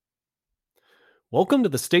Welcome to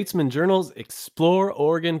the Statesman Journal's Explore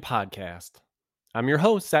Oregon podcast. I'm your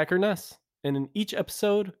host, Zachary Ness, and in each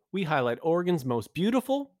episode, we highlight Oregon's most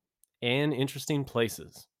beautiful and interesting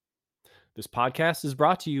places. This podcast is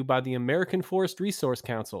brought to you by the American Forest Resource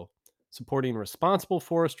Council, supporting responsible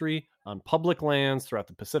forestry on public lands throughout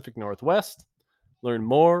the Pacific Northwest. Learn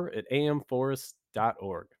more at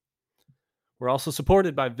amforest.org. We're also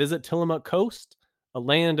supported by Visit Tillamook Coast, a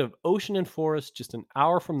land of ocean and forest just an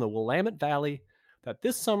hour from the Willamette Valley that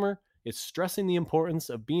this summer is stressing the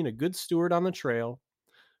importance of being a good steward on the trail,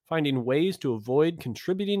 finding ways to avoid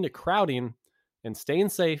contributing to crowding, and staying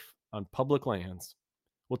safe on public lands.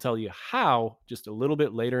 We'll tell you how just a little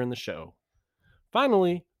bit later in the show.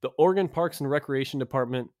 Finally, the Oregon Parks and Recreation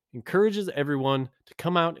Department encourages everyone to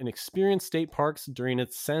come out and experience state parks during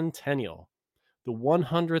its centennial, the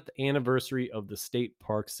 100th anniversary of the state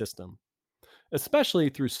park system, especially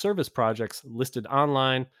through service projects listed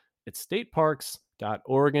online at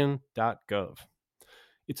stateparks.oregon.gov.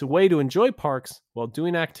 It's a way to enjoy parks while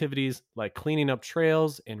doing activities like cleaning up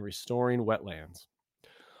trails and restoring wetlands.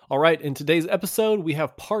 All right, in today's episode, we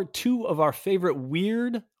have part 2 of our favorite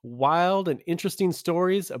weird, wild, and interesting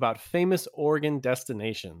stories about famous Oregon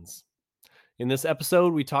destinations. In this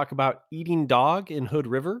episode, we talk about eating dog in Hood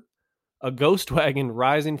River, a ghost wagon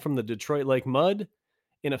rising from the Detroit Lake mud,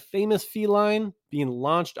 and a famous feline being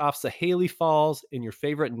launched off Sahaley Falls in your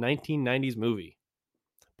favorite 1990s movie.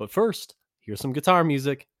 But first, here's some guitar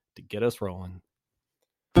music to get us rolling.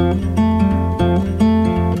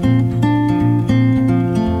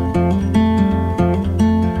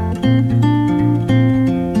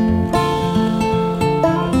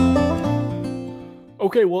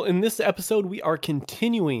 Okay, well, in this episode, we are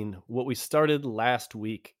continuing what we started last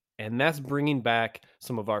week, and that's bringing back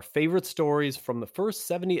some of our favorite stories from the first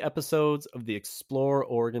 70 episodes of the Explore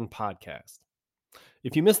Oregon podcast.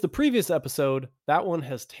 If you missed the previous episode, that one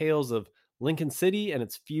has tales of Lincoln City and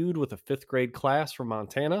its feud with a 5th grade class from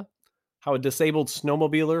Montana, how a disabled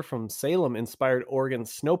snowmobiler from Salem inspired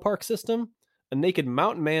Oregon's snow park system, a naked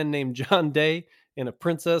mountain man named John Day, and a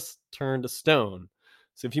princess turned to stone.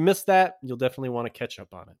 So if you missed that, you'll definitely want to catch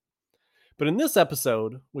up on it. But in this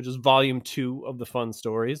episode, which is volume 2 of the fun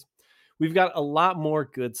stories, we've got a lot more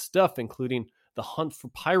good stuff, including the hunt for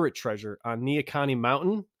pirate treasure on Neahkahnie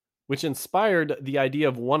Mountain, which inspired the idea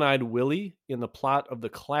of One-Eyed Willie in the plot of the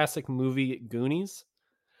classic movie Goonies.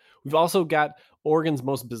 We've also got Oregon's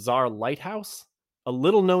most bizarre lighthouse, a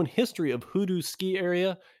little-known history of Hoodoo ski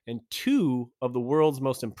area, and 2 of the world's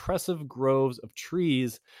most impressive groves of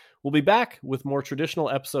trees. We'll be back with more traditional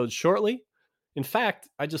episodes shortly. In fact,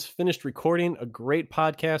 I just finished recording a great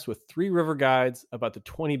podcast with 3 river guides about the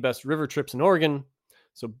 20 best river trips in Oregon,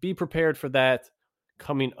 so be prepared for that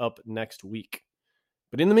coming up next week.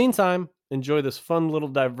 But in the meantime, enjoy this fun little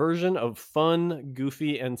diversion of fun,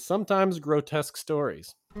 goofy, and sometimes grotesque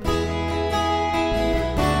stories.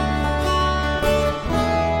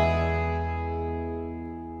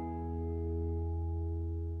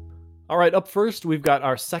 All right, up first, we've got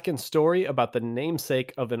our second story about the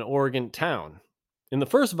namesake of an Oregon town. In the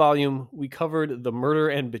first volume, we covered the murder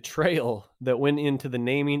and betrayal that went into the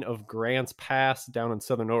naming of Grants Pass down in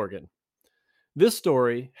Southern Oregon. This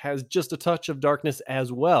story has just a touch of darkness as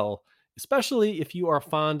well, especially if you are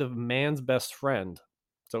fond of man's best friend.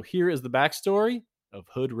 So here is the backstory of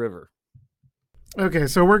Hood River. Okay,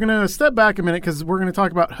 so we're going to step back a minute because we're going to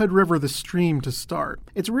talk about Hood River, the stream, to start.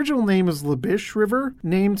 Its original name is Labiche River,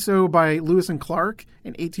 named so by Lewis and Clark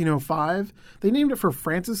in 1805. They named it for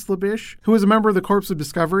Francis Labiche, who was a member of the Corps of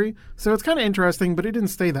Discovery, so it's kind of interesting, but it didn't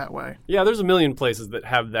stay that way. Yeah, there's a million places that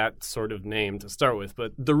have that sort of name to start with,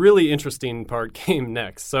 but the really interesting part came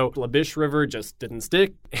next. So Labiche River just didn't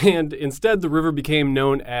stick, and instead the river became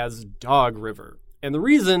known as Dog River. And the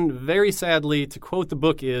reason, very sadly, to quote the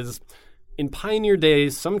book is, in pioneer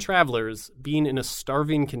days, some travelers, being in a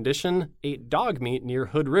starving condition, ate dog meat near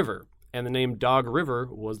Hood River, and the name Dog River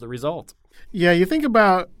was the result. Yeah, you think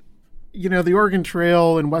about, the Oregon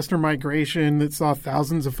Trail and Western migration that saw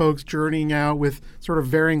thousands of folks journeying out with sort of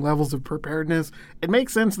varying levels of preparedness. It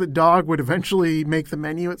makes sense that dog would eventually make the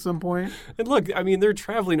menu at some point. And look, they're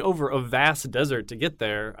traveling over a vast desert to get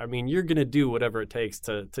there. You're going to do whatever it takes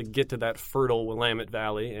to get to that fertile Willamette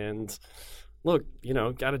Valley, and look,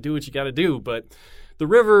 got to do what you got to do. But the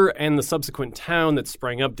river and the subsequent town that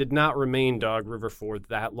sprang up did not remain Dog River for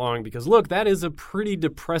that long because, look, that is a pretty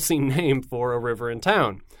depressing name for a river and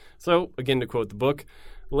town. So, again, to quote the book,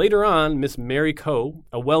 later on, Miss Mary Coe,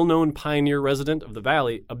 a well-known pioneer resident of the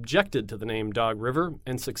valley, objected to the name Dog River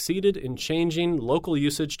and succeeded in changing local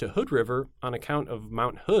usage to Hood River on account of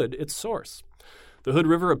Mount Hood, its source. The Hood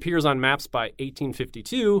River appears on maps by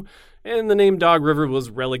 1852, and the name Dog River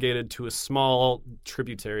was relegated to a small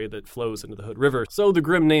tributary that flows into the Hood River. So the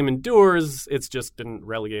grim name endures, it's just been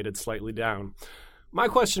relegated slightly down. My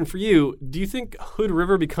question for you, do you think Hood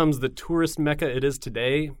River becomes the tourist mecca it is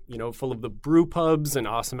today, full of the brew pubs and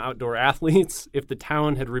awesome outdoor athletes, if the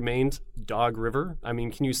town had remained Dog River? I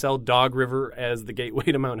mean, can you sell Dog River as the gateway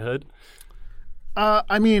to Mount Hood?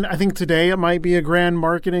 I think today it might be a grand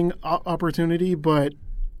marketing opportunity, but,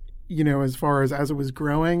 as far as it was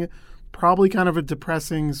growing, probably kind of a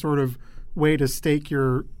depressing sort of way to stake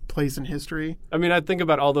your place in history. I mean, I think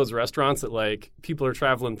about all those restaurants that people are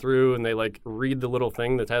traveling through and they read the little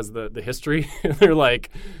thing that has the history and they're like,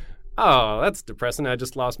 oh, that's depressing. I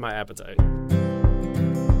just lost my appetite.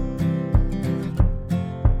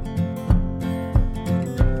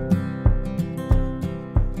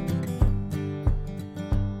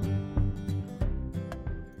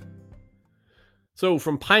 So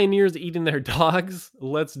from pioneers eating their dogs,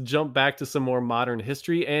 let's jump back to some more modern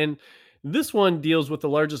history. And this one deals with the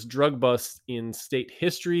largest drug bust in state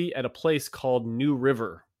history at a place called New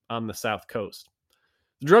River on the South Coast.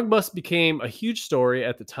 The drug bust became a huge story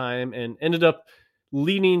at the time and ended up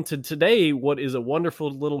leading to today what is a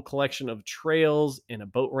wonderful little collection of trails and a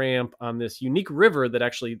boat ramp on this unique river that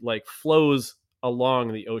actually flows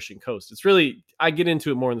along the ocean coast. It's really, I get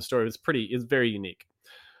into it more in the story. It's very unique.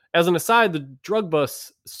 As an aside, the drug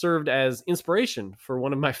bust served as inspiration for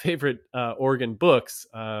one of my favorite Oregon books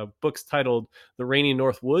titled The Rainy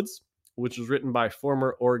North Woods, which was written by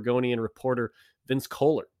former Oregonian reporter Vince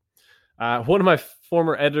Kohler. One of my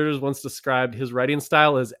former editors once described his writing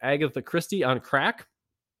style as Agatha Christie on crack.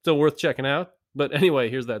 Still worth checking out. But anyway,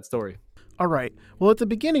 here's that story. All right. Well, at the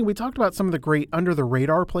beginning, we talked about some of the great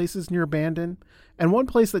under-the-radar places near Bandon, and one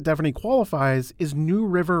place that definitely qualifies is New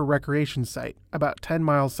River Recreation Site, about 10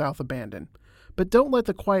 miles south of Bandon. But don't let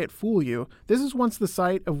the quiet fool you. This is once the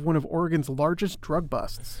site of one of Oregon's largest drug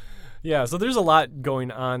busts. Yeah, so there's a lot going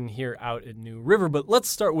on here out at New River, but let's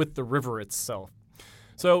start with the river itself.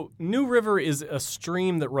 So New River is a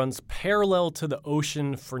stream that runs parallel to the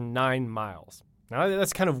ocean for 9 miles. Now,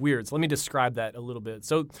 that's kind of weird, so let me describe that a little bit.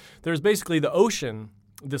 So there's basically the ocean,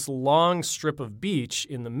 this long strip of beach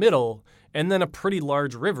in the middle, and then a pretty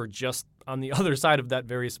large river just on the other side of that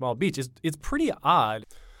very small beach. It's pretty odd.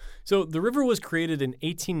 So the river was created in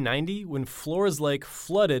 1890 when Flores Lake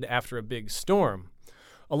flooded after a big storm.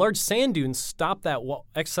 A large sand dune stopped that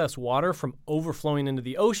excess water from overflowing into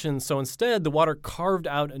the ocean, so instead the water carved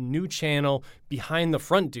out a new channel behind the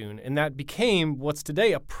front dune, and that became what's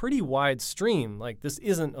today a pretty wide stream. This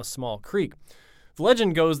isn't a small creek. The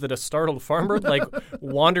legend goes that a startled farmer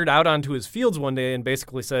wandered out onto his fields one day and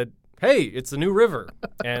basically said, "Hey, it's a new river,"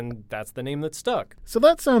 and that's the name that stuck. So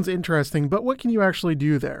that sounds interesting, but what can you actually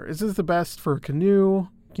do there? Is this the best for a canoe?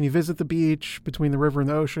 Can you visit the beach between the river and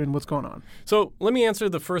the ocean? What's going on? So let me answer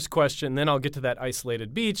the first question, then I'll get to that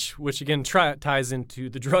isolated beach, which again ties into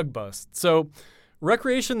the drug bust. So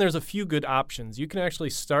recreation, there's a few good options. You can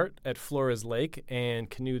actually start at Flores Lake and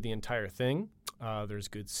canoe the entire thing. There's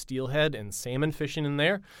good steelhead and salmon fishing in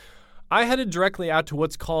there. I headed directly out to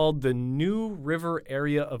what's called the New River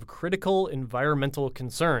Area of Critical Environmental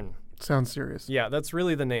Concern. Sounds serious. Yeah, that's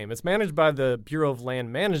really the name. It's managed by the Bureau of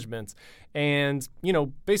Land Management. And,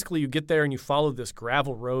 basically you get there and you follow this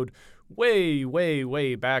gravel road way, way,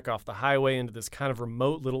 way back off the highway into this kind of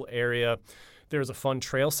remote little area. There's a fun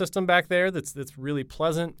trail system back there that's really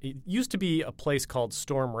pleasant. It used to be a place called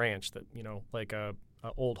Storm Ranch that, a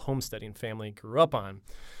old homesteading family grew up on.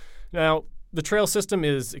 Now, the trail system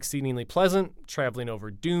is exceedingly pleasant, traveling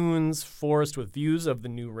over dunes, forest with views of the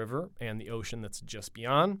New River and the ocean that's just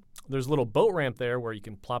beyond. There's a little boat ramp there where you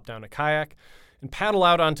can plop down a kayak and paddle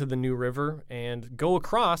out onto the New River and go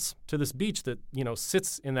across to this beach that,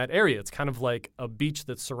 sits in that area. It's kind of like a beach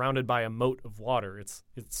that's surrounded by a moat of water. It's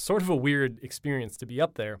sort of a weird experience to be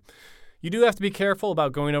up there. You do have to be careful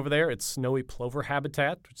about going over there. It's snowy plover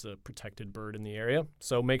habitat, which is a protected bird in the area.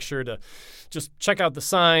 So make sure to just check out the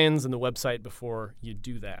signs and the website before you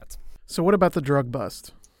do that. So what about the drug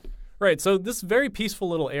bust? Right. So this very peaceful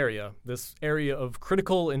little area, this area of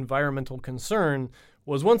critical environmental concern,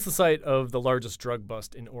 was once the site of the largest drug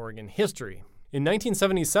bust in Oregon history. In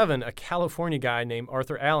 1977, a California guy named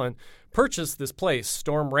Arthur Allen purchased this place,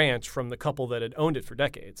 Storm Ranch, from the couple that had owned it for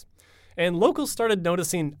decades. And locals started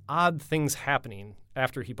noticing odd things happening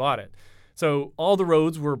after he bought it. So all the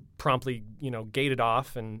roads were promptly, gated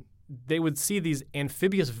off, and they would see these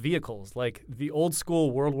amphibious vehicles, like the old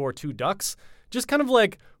school World War II ducks, just kind of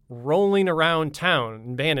rolling around town.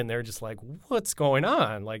 And Bandon, they're just like, what's going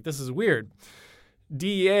on? This is weird.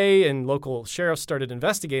 DEA and local sheriffs started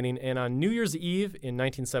investigating, and on New Year's Eve in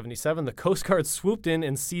 1977, the Coast Guard swooped in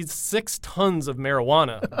and seized 6 tons of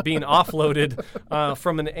marijuana being offloaded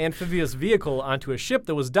from an amphibious vehicle onto a ship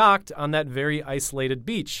that was docked on that very isolated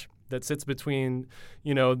beach that sits between,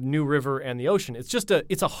 New River and the ocean.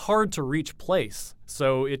 It's a hard to reach place,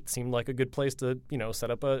 so it seemed like a good place to, set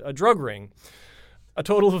up a drug ring. A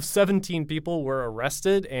total of 17 people were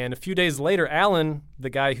arrested, and a few days later, Alan, the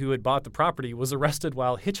guy who had bought the property, was arrested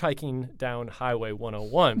while hitchhiking down Highway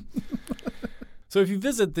 101. So if you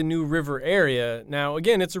visit the New River area, now,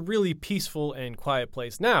 again, it's a really peaceful and quiet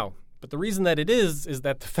place now. But the reason that it is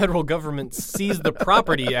that the federal government seized the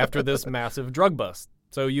property after this massive drug bust.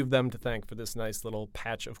 So you've them to thank for this nice little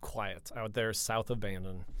patch of quiet out there south of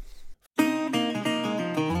Bandon.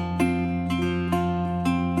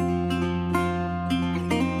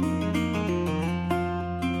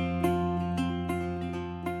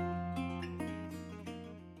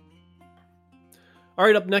 All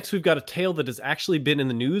right, up next, we've got a tale that has actually been in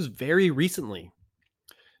the news very recently.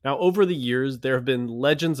 Now, over the years, there have been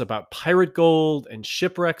legends about pirate gold and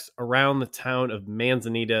shipwrecks around the town of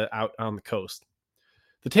Manzanita out on the coast.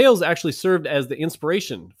 The tales actually served as the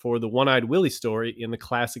inspiration for the One-Eyed Willie story in the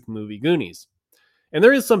classic movie Goonies. And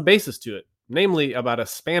there is some basis to it, namely about a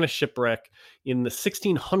Spanish shipwreck in the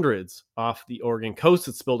 1600s off the Oregon coast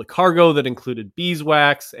that spilled a cargo that included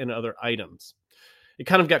beeswax and other items. It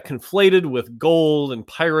kind of got conflated with gold and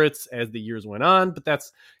pirates as the years went on, but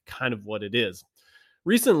that's kind of what it is.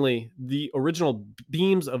 Recently, the original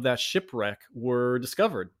beams of that shipwreck were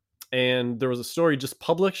discovered, and there was a story just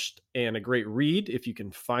published and a great read. If you can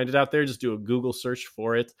find it out there, just do a Google search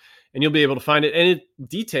for it, and you'll be able to find it. And it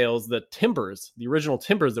details the timbers, the original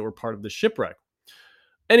timbers that were part of the shipwreck.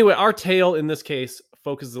 Anyway, our tale in this case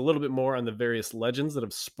focuses a little bit more on the various legends that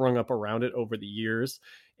have sprung up around it over the years,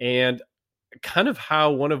 and kind of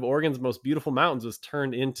how one of Oregon's most beautiful mountains was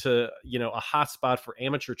turned into, a hot spot for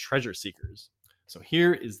amateur treasure seekers. So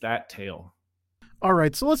here is that tale. All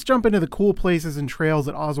right, so let's jump into the cool places and trails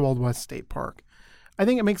at Oswald West State Park. I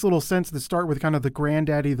think it makes a little sense to start with kind of the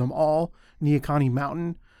granddaddy of them all, Neahkahnie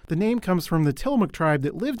Mountain. The name comes from the Tillamook tribe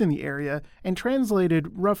that lived in the area and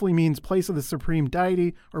translated roughly means place of the supreme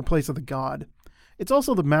deity or place of the god. It's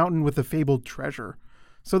also the mountain with the fabled treasure.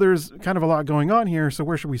 So there's kind of a lot going on here, so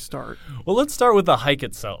where should we start? Well, let's start with the hike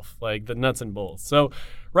itself, like the nuts and bolts. So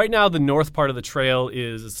right now, the north part of the trail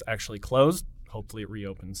is actually closed. Hopefully it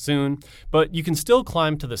reopens soon. But you can still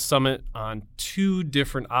climb to the summit on 2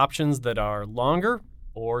 different options that are longer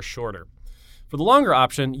or shorter. For the longer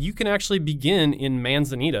option, you can actually begin in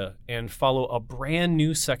Manzanita and follow a brand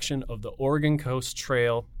new section of the Oregon Coast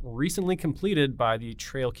Trail recently completed by the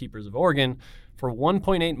Trail Keepers of Oregon for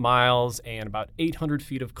 1.8 miles and about 800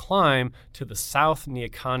 feet of climb to the South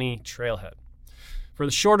Neahkahnie Trailhead. For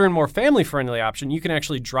the shorter and more family-friendly option, you can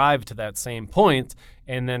actually drive to that same point,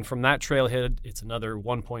 and then from that trailhead, it's another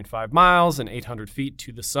 1.5 miles and 800 feet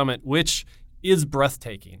to the summit, which is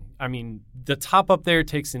breathtaking. I mean, the top up there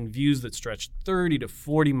takes in views that stretch 30 to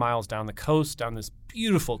 40 miles down the coast, down this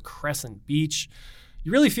beautiful crescent beach.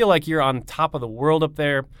 You really feel like you're on top of the world up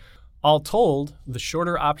there. All told, the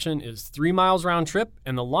shorter option is 3 miles round trip,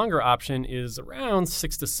 and the longer option is around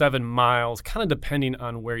 6 to 7 miles, kind of depending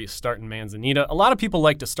on where you start in Manzanita. A lot of people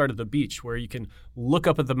like to start at the beach, where you can look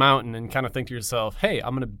up at the mountain and kind of think to yourself, hey,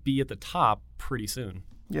 I'm going to be at the top pretty soon.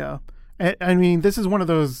 Yeah. I mean, this is one of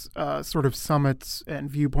those sort of summits and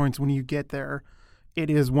viewpoints when you get there. It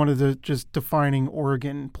is one of the just defining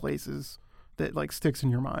Oregon places that like sticks in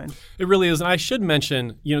your mind. It really is. And I should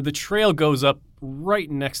mention, the trail goes up right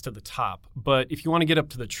next to the top. But if you want to get up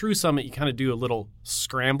to the true summit, you kind of do a little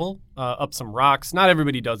scramble up some rocks. Not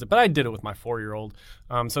everybody does it, but I did it with my 4-year-old.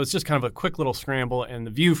 So it's just kind of a quick little scramble. And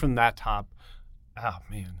the view from that top, oh,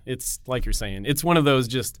 man, it's like you're saying. It's one of those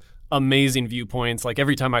just amazing viewpoints. Like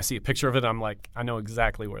every time I see a picture of it, I'm like, I know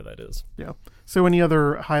exactly where that is. Yeah. So any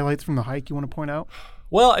other highlights from the hike you want to point out?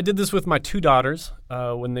 Well, I did this with my 2 daughters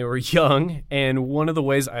when they were young, and one of the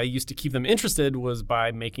ways I used to keep them interested was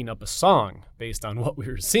by making up a song based on what we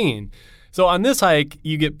were seeing. So on this hike,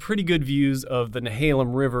 you get pretty good views of the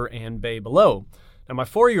Nehalem River and bay below. Now, my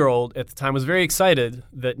 4-year-old at the time was very excited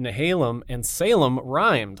that Nehalem and Salem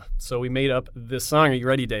rhymed, so we made up this song. Are you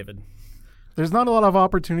ready, David? There's not a lot of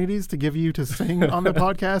opportunities to give you to sing on the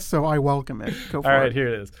podcast, so I welcome it. Go for it. All right, here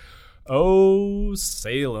it is. Oh,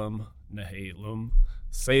 Salem, Nehalem,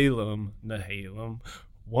 Salem, Nehalem.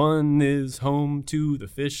 One is home to the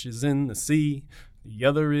fishes in the sea. The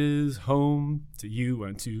other is home to you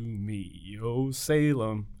and to me. Oh,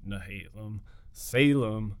 Salem, Nehalem,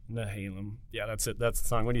 Salem, Nehalem. Yeah, that's it. That's the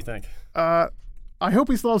song. What do you think? I hope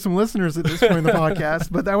we still have some listeners at this point in the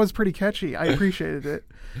podcast, but that was pretty catchy. I appreciated it.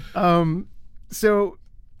 So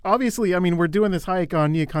obviously, I mean, we're doing this hike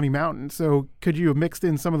on Neahkahnie Mountain. So could you have mixed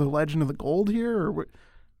in some of the legend of the gold here? Or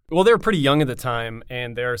Well, they were pretty young at the time,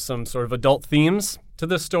 and there are some sort of adult themes to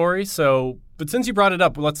this story. But since you brought it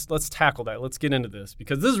up, let's tackle that. Let's get into this,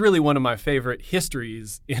 because this is really one of my favorite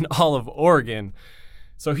histories in all of Oregon.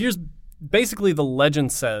 So here's basically the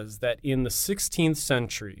legend says that in the 16th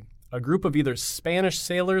century, a group of either Spanish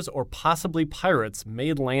sailors or possibly pirates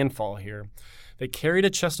made landfall here. They carried a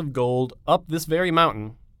chest of gold up this very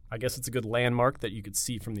mountain. I guess it's a good landmark that you could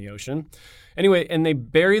see from the ocean. Anyway, and they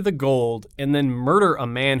bury the gold and then murder a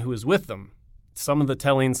man who was with them. Some of the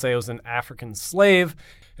tellings say it was an African slave,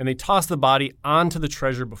 and they toss the body onto the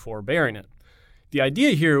treasure before burying it. The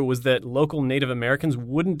idea here was that local Native Americans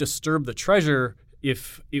wouldn't disturb the treasure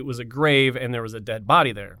if it was a grave and there was a dead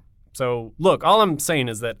body there. So, look, all I'm saying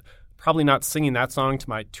is that probably not singing that song to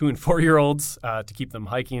my 2- and 4-year-olds to keep them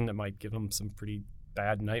hiking. That might give them some pretty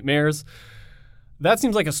bad nightmares. That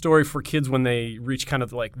seems like a story for kids when they reach kind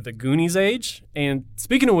of like the Goonies age. And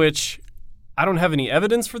speaking of which, I don't have any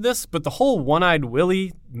evidence for this, but the whole One-Eyed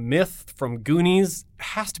Willie myth from Goonies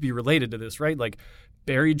has to be related to this, right? Like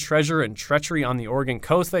buried treasure and treachery on the Oregon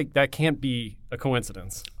coast. That can't be a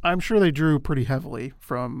coincidence. I'm sure they drew pretty heavily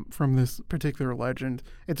from this particular legend.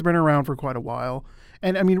 It's been around for quite a while.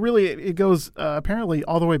 And I mean, really, it goes apparently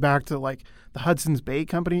all the way back to like the Hudson's Bay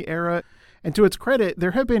Company era. And to its credit,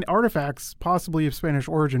 there have been artifacts possibly of Spanish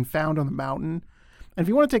origin found on the mountain. And if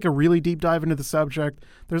you want to take a really deep dive into the subject,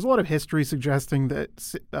 there's a lot of history suggesting that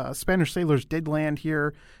Spanish sailors did land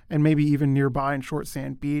here and maybe even nearby in Short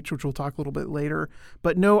Sand Beach, which we'll talk a little bit later.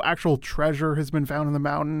 But no actual treasure has been found on the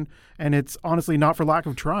mountain, and it's honestly not for lack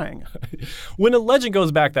of trying. When a legend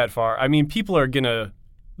goes back that far, I mean, people are going to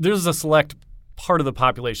 – there's a select part of the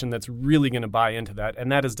population that's really going to buy into that,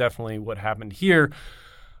 and that is definitely what happened here.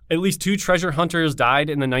 At least 2 treasure hunters died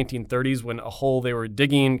in the 1930s when a hole they were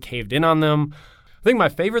digging caved in on them. I think my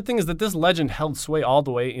favorite thing is that this legend held sway all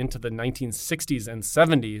the way into the 1960s and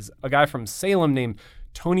 70s. A guy from Salem named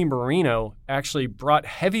Tony Marino actually brought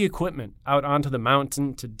heavy equipment out onto the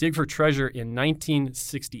mountain to dig for treasure in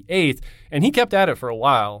 1968, and he kept at it for a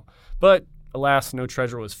while. But alas, no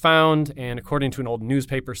treasure was found, and according to an old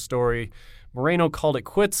newspaper story, Moreno called it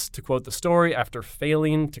quits, to quote the story, after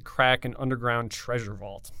failing to crack an underground treasure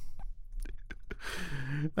vault.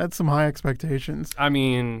 That's some high expectations. I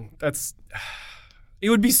mean, it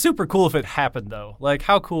would be super cool if it happened, though. Like,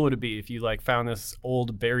 how cool would it be if you, like, found this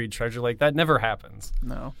old buried treasure? Like, that never happens.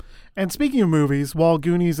 No. And speaking of movies, while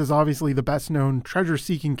Goonies is obviously the best-known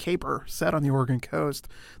treasure-seeking caper set on the Oregon coast,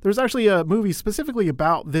 there's actually a movie specifically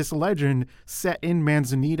about this legend set in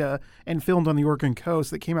Manzanita and filmed on the Oregon coast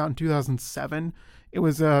that came out in 2007. It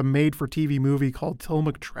was a made-for-TV movie called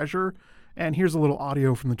Tillamook Treasure, and here's a little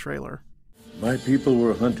audio from the trailer. My people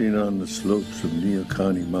were hunting on the slopes of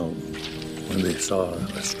Neahkahnie Mountain when they saw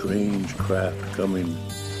a strange craft coming.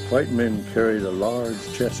 White men carried a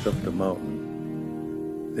large chest up the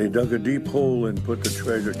mountain. They dug a deep hole and put the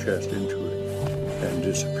treasure chest into it and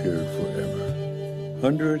disappeared forever.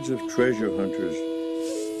 Hundreds of treasure hunters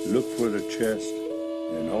look for the chest,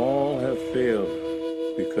 and all have failed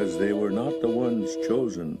because they were not the ones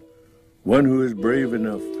chosen. One who is brave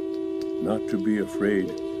enough not to be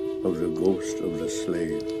afraid of the ghost of the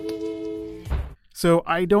slave. So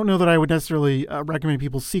I don't know that I would necessarily recommend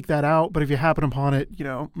people seek that out, but if you happen upon it,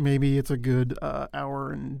 maybe it's a good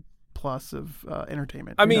hour and plus of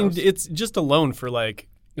entertainment. I mean, it's just alone for like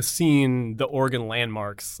seeing the Oregon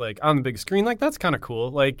landmarks like on the big screen. Like, that's kind of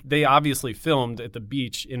cool. Like, they obviously filmed at the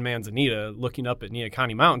beach in Manzanita looking up at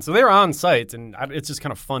Neahkahnie Mountain, so they were on site, and it's just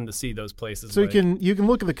kind of fun to see those places. So you can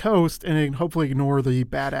look at the coast and hopefully ignore the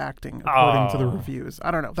bad acting according to the reviews.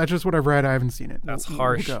 I don't know. That's just what I've read. I haven't seen it. That's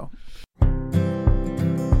harsh. We'll go.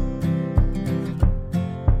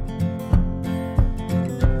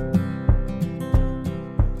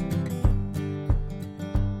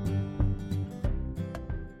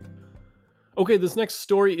 Okay, this next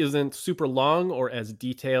story isn't super long or as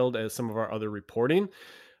detailed as some of our other reporting,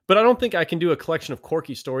 but I don't think I can do a collection of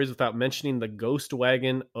quirky stories without mentioning the Ghost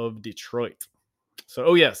Wagon of Detroit.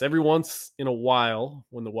 So, yes, every once in a while,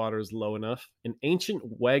 when the water is low enough, an ancient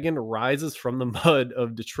wagon rises from the mud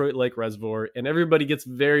of Detroit Lake Reservoir, and everybody gets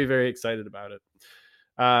very, very excited about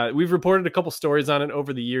it. We've reported a couple stories on it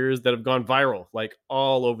over the years that have gone viral, like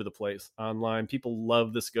all over the place online. People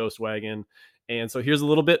love this ghost wagon, and so here's a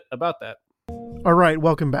little bit about that. All right,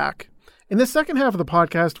 welcome back. In the second half of the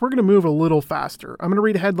podcast, we're going to move a little faster. I'm going to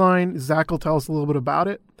read a headline. Zach will tell us a little bit about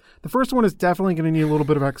it. The first one is definitely going to need a little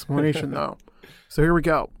bit of explanation, though. So here we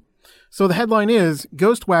go. So the headline is,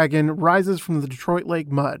 Ghost Wagon rises from the Detroit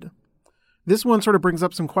Lake mud. This one sort of brings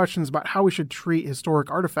up some questions about how we should treat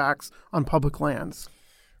historic artifacts on public lands.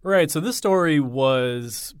 Right. So this story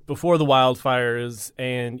was before the wildfires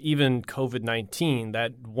and even COVID-19,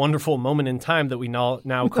 that wonderful moment in time that we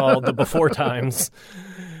now call the before times.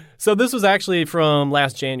 So this was actually from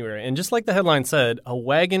last January. And just like the headline said, a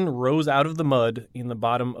wagon rose out of the mud in the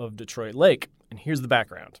bottom of Detroit Lake. And here's the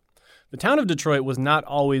background. The town of Detroit was not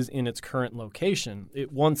always in its current location.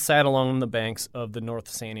 It once sat along the banks of the North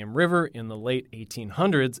Sanium River in the late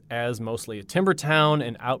 1800s as mostly a timber town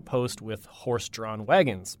and outpost with horse-drawn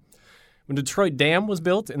wagons. When Detroit Dam was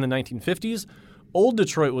built in the 1950s, Old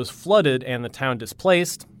Detroit was flooded and the town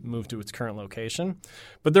displaced, moved to its current location.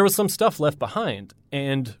 But there was some stuff left behind,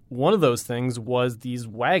 and one of those things was these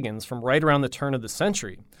wagons from right around the turn of the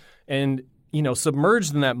century. And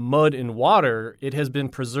submerged in that mud and water, it has been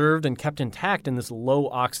preserved and kept intact in this low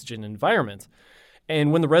oxygen environment.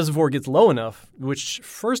 And when the reservoir gets low enough, which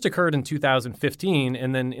first occurred in 2015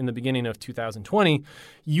 and then in the beginning of 2020,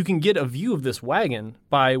 you can get a view of this wagon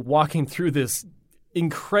by walking through this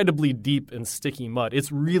incredibly deep and sticky mud.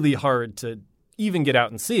 It's really hard to even get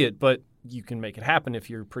out and see it, but you can make it happen if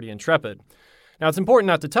you're pretty intrepid. Now, it's important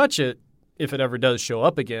not to touch it if it ever does show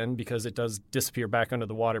up again, because it does disappear back under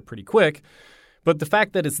the water pretty quick. But the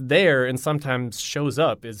fact that it's there and sometimes shows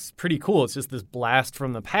up is pretty cool. It's just this blast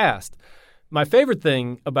from the past. My favorite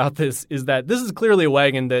thing about this is that this is clearly a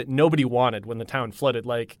wagon that nobody wanted when the town flooded.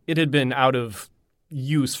 Like, it had been out of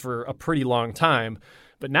use for a pretty long time.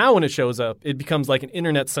 But now when it shows up, it becomes like an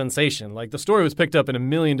internet sensation. Like, the story was picked up in a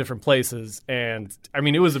million different places, and, I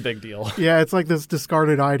mean, it was a big deal. Yeah, it's like this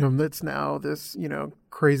discarded item that's now this,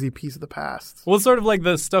 crazy piece of the past. Well, it's sort of like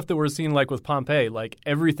the stuff that we're seeing, like, with Pompeii. Like,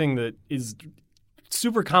 everything that is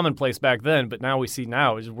super commonplace back then, but now we see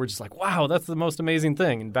now, we're just like, wow, that's the most amazing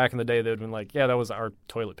thing. And back in the day, they would have been like, yeah, that was our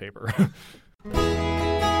toilet paper.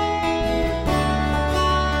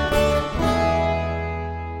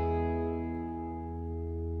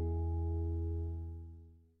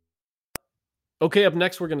 Okay, up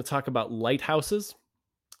next, we're going to talk about lighthouses.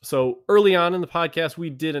 So early on in the podcast, we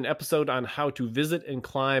did an episode on how to visit and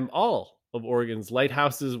climb all of Oregon's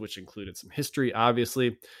lighthouses, which included some history,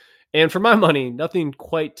 obviously. And for my money, nothing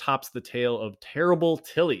quite tops the tale of Terrible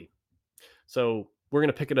Tilly. So we're going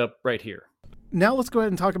to pick it up right here. Now let's go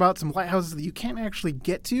ahead and talk about some lighthouses that you can't actually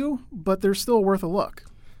get to, but they're still worth a look.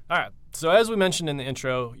 All right. So as we mentioned in the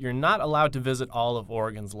intro, you're not allowed to visit all of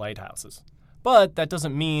Oregon's lighthouses. But that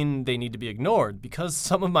doesn't mean they need to be ignored, because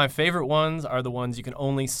some of my favorite ones are the ones you can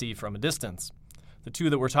only see from a distance. The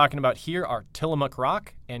two that we're talking about here are Tillamook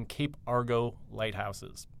Rock and Cape Argo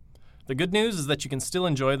lighthouses. The good news is that you can still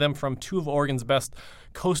enjoy them from two of Oregon's best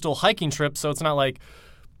coastal hiking trips, so it's not like,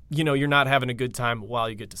 you're not having a good time while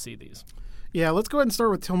you get to see these. Yeah, let's go ahead and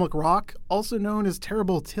start with Tillamook Rock, also known as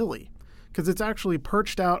Terrible Tilly, because it's actually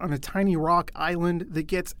perched out on a tiny rock island that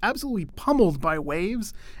gets absolutely pummeled by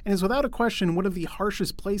waves and is without a question one of the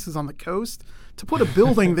harshest places on the coast to put a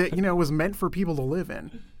building that, was meant for people to live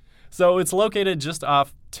in. So it's located just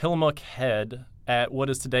off Tillamook Head at what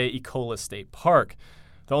is today Ecola State Park.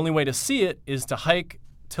 The only way to see it is to hike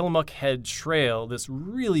Tillamook Head Trail, this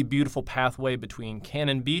really beautiful pathway between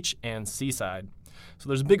Cannon Beach and Seaside. So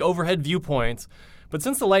there's a big overhead viewpoint. But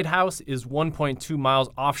since the lighthouse is 1.2 miles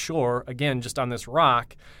offshore, again, just on this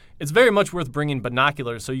rock, it's very much worth bringing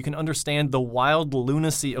binoculars so you can understand the wild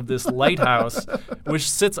lunacy of this lighthouse, which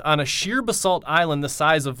sits on a sheer basalt island the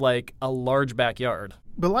size of, like, a large backyard.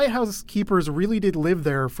 The lighthouse keepers really did live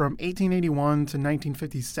there from 1881 to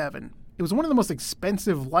 1957. It was one of the most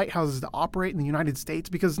expensive lighthouses to operate in the United States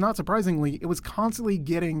because, not surprisingly, it was constantly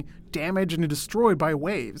getting damaged and destroyed by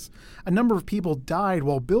waves. A number of people died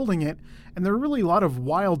while building it, and there are really a lot of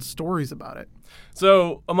wild stories about it.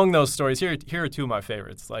 So, among those stories, here are two of my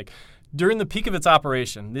favorites. Like, during the peak of its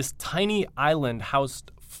operation, this tiny island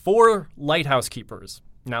housed 4 lighthouse keepers.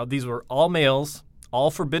 Now, these were all males,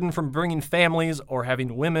 all forbidden from bringing families or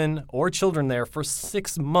having women or children there for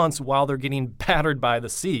 6 months while they're getting battered by the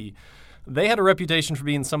sea. They had a reputation for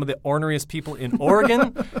being some of the orneriest people in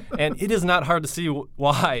Oregon, and it is not hard to see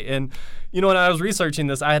why. And, when I was researching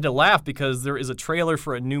this, I had to laugh because there is a trailer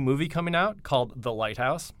for a new movie coming out called The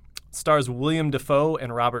Lighthouse. It stars William Dafoe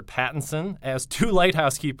and Robert Pattinson as 2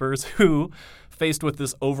 lighthouse keepers who, faced with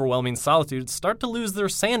this overwhelming solitude, start to lose their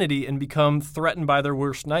sanity and become threatened by their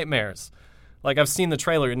worst nightmares. Like, I've seen the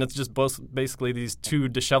trailer, and it's just basically these two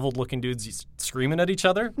disheveled-looking dudes screaming at each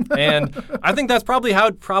other. And I think that's probably how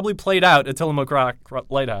it probably played out at Tillamook Rock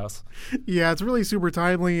Lighthouse. Yeah, it's really super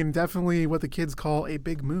timely and definitely what the kids call a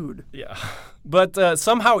big mood. Yeah. But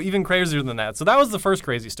somehow even crazier than that. So that was the first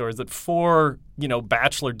crazy story, is that 4,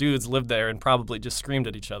 bachelor dudes lived there and probably just screamed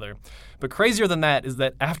at each other. But crazier than that is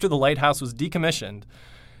that after the lighthouse was decommissioned,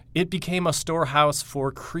 it became a storehouse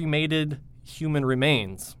for cremated human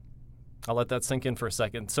remains. I'll let that sink in for a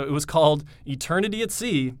second. So it was called Eternity at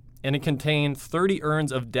Sea, and it contained 30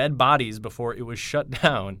 urns of dead bodies before it was shut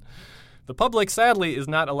down. The public, sadly, is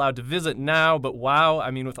not allowed to visit now, but wow,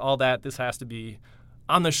 I mean, with all that, this has to be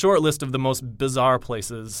on the short list of the most bizarre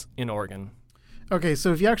places in Oregon. Okay,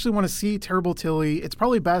 so if you actually want to see Terrible Tilly, it's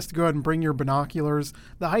probably best to go ahead and bring your binoculars.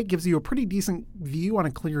 The hike gives you a pretty decent view on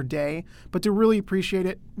a clear day, but to really appreciate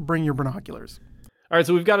it, bring your binoculars. All right,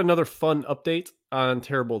 so we've got another fun update on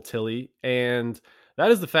Terrible Tilly, and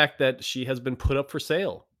that is the fact that she has been put up for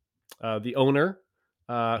sale. The owner,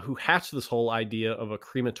 who hatched this whole idea of a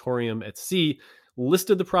crematorium at sea,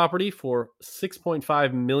 listed the property for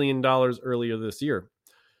 $6.5 million earlier this year.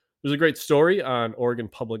 There's a great story on Oregon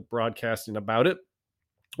Public Broadcasting about it,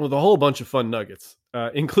 with a whole bunch of fun nuggets,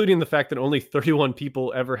 including the fact that only 31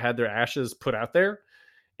 people ever had their ashes put out there,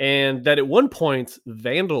 and that at one point,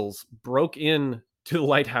 vandals broke in to the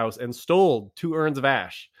lighthouse and stole 2 urns of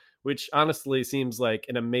ash, which honestly seems like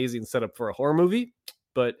an amazing setup for a horror movie.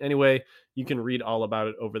 But anyway, you can read all about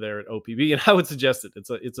it over there at OPB, and I would suggest it.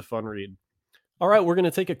 It's a fun read. All right, we're going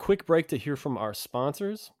to take a quick break to hear from our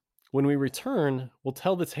sponsors. When we return, we'll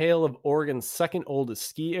tell the tale of Oregon's second oldest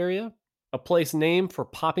ski area, a place named for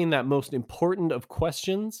popping that most important of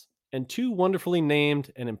questions, and 2 wonderfully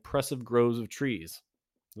named and impressive groves of trees.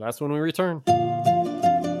 That's when we return.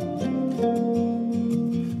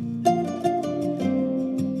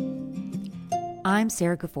 I'm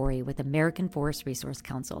Sarah Gafori with American Forest Resource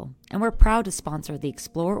Council, and we're proud to sponsor the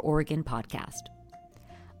Explore Oregon podcast.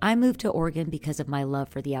 I moved to Oregon because of my love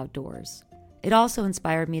for the outdoors. It also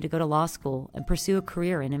inspired me to go to law school and pursue a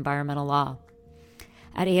career in environmental law.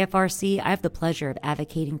 At AFRC, I have the pleasure of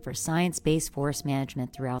advocating for science-based forest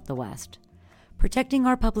management throughout the West. Protecting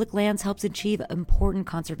our public lands helps achieve important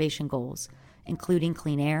conservation goals, including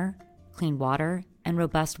clean air, clean water, and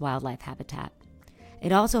robust wildlife habitat.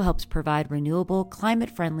 It also helps provide renewable,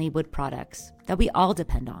 climate-friendly wood products that we all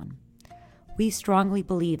depend on. We strongly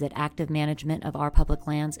believe that active management of our public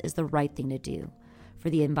lands is the right thing to do for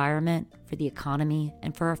the environment, for the economy,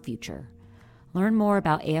 and for our future. Learn more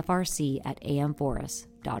about AFRC at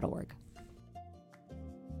amforest.org.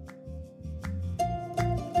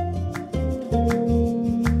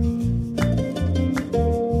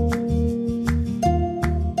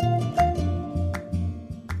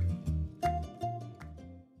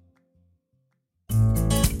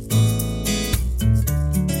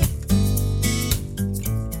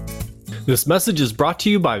 This message is brought to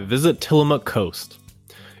you by Visit Tillamook Coast.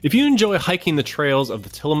 If you enjoy hiking the trails of the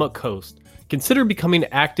Tillamook Coast, consider becoming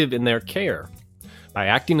active in their care. By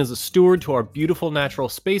acting as a steward to our beautiful natural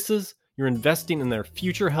spaces, you're investing in their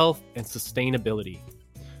future health and sustainability.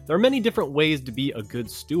 There are many different ways to be a good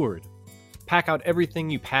steward. Pack out everything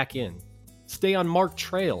you pack in. Stay on marked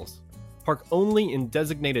trails. Park only in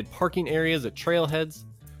designated parking areas at trailheads.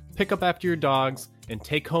 Pick up after your dogs, and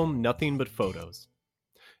take home nothing but photos.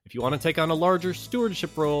 If you want to take on a larger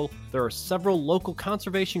stewardship role, there are several local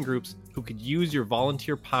conservation groups who could use your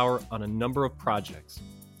volunteer power on a number of projects.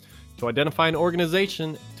 To identify an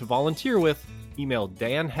organization to volunteer with, email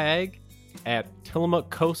Dan Hag at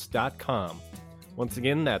tillamookcoast.com. Once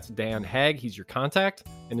again, that's Dan Hag. He's your contact,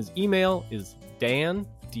 and his email is Dan,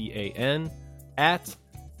 D-A-N, at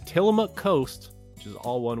tillamookcoast, which is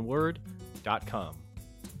all one word, .com.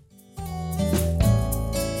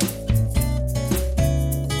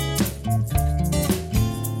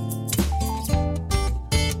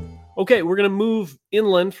 Okay, we're going to move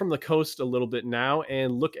inland from the coast a little bit now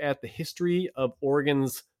and look at the history of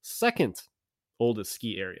Oregon's second oldest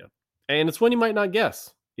ski area. And it's one you might not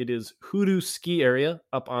guess. It is Hoodoo Ski Area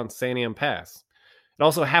up on Santiam Pass. It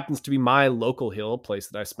also happens to be my local hill, a place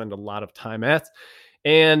that I spend a lot of time at.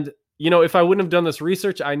 And, if I wouldn't have done this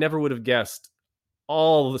research, I never would have guessed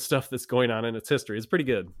all the stuff that's going on in its history. It's pretty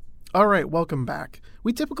good. All right, welcome back.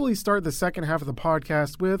 We typically start the second half of the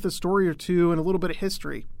podcast with a story or two and a little bit of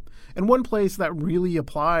history. And one place that really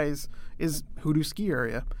applies is Hoodoo Ski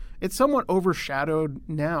Area. It's somewhat overshadowed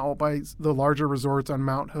now by the larger resorts on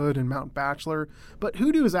Mount Hood and Mount Bachelor, but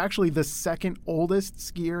Hoodoo is actually the second oldest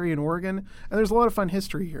ski area in Oregon, and there's a lot of fun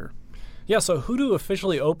history here. Yeah, so Hoodoo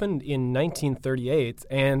officially opened in 1938,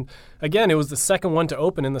 and again, it was the second one to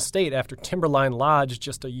open in the state after Timberline Lodge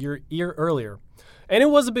just a year earlier. And it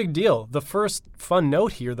was a big deal. The first fun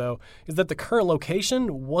note here, though, is that the current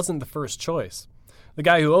location wasn't the first choice. The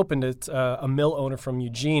guy who opened it, a mill owner from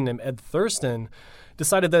Eugene named Ed Thurston,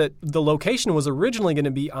 decided that the location was originally going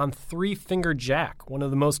to be on Three Finger Jack, one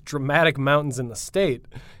of the most dramatic mountains in the state.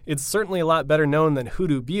 It's certainly a lot better known than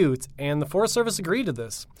Hoodoo Butte, and the Forest Service agreed to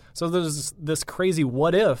this. So there's this crazy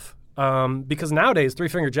what if, because nowadays Three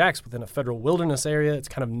Finger Jack's within a federal wilderness area. It's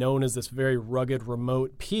kind of known as this very rugged,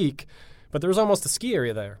 remote peak, but there was almost a ski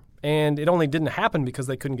area there. And it only didn't happen because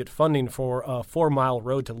they couldn't get funding for a 4-mile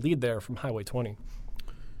road to lead there from Highway 20.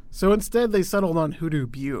 So instead, they settled on Hoodoo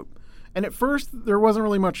Butte. And at first, there wasn't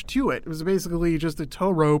really much to it. It was basically just a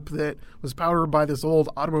tow rope that was powered by this old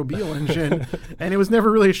automobile engine, and it was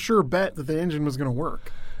never really a sure bet that the engine was going to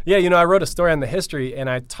work. Yeah, I wrote a story on the history, and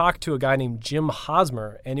I talked to a guy named Jim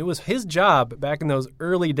Hosmer, and it was his job back in those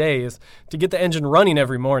early days to get the engine running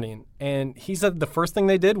every morning. And he said the first thing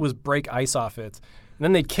they did was break ice off it. And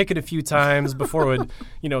then they'd kick it a few times before it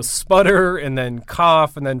would, sputter and then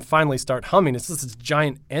cough and then finally start humming. It's just this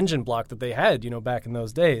giant engine block that they had, back in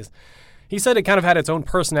those days. He said it kind of had its own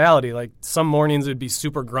personality. Like some mornings it would be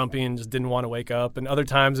super grumpy and just didn't want to wake up, and other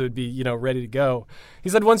times it would be, ready to go. He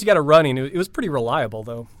said once you got it running, it was pretty reliable,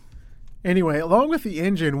 though. Anyway, along with the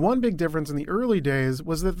engine, one big difference in the early days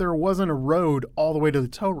was that there wasn't a road all the way to the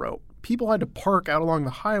tow rope. People had to park out along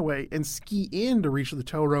the highway and ski in to reach the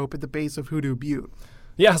tow rope at the base of Hoodoo Butte.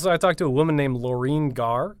 Yeah, so I talked to a woman named Laureen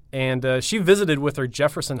Garr, and she visited with her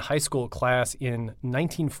Jefferson High School class in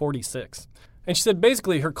 1946. And she said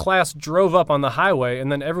basically her class drove up on the highway,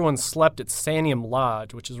 and then everyone slept at Sanium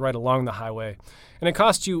Lodge, which is right along the highway. And it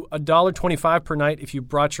cost you $1.25 per night if you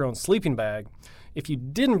brought your own sleeping bag. If you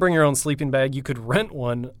didn't bring your own sleeping bag, you could rent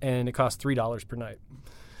one, and it cost $3 per night.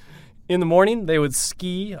 In the morning, they would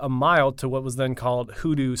ski a mile to what was then called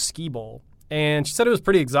Hoodoo Ski Bowl. And she said it was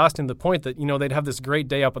pretty exhausting to the point that, they'd have this great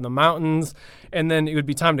day up in the mountains, and then it would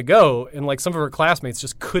be time to go, and, some of her classmates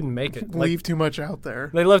just couldn't make it. Leave too much out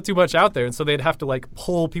there. They left too much out there, and so they'd have to,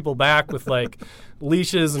 pull people back with,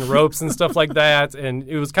 leashes and ropes and stuff like that, and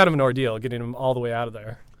it was kind of an ordeal getting them all the way out of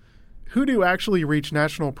there. Hoodoo actually reached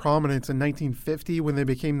national prominence in 1950 when they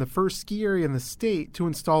became the first ski area in the state to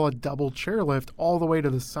install a double chairlift all the way to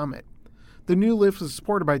the summit. The new lift was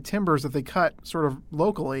supported by timbers that they cut sort of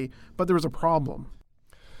locally, but there was a problem.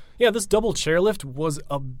 Yeah, this double chairlift was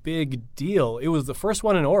a big deal. It was the first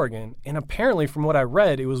one in Oregon, and apparently from what I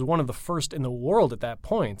read, it was one of the first in the world at that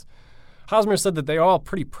point. Hosmer said that they were all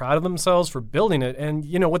pretty proud of themselves for building it, and,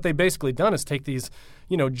 what they basically done is take these,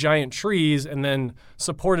 giant trees and then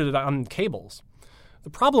supported it on cables. The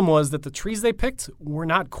problem was that the trees they picked were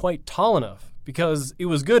not quite tall enough, because it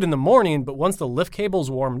was good in the morning, but once the lift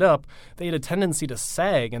cables warmed up, they had a tendency to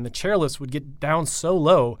sag, and the chairlifts would get down so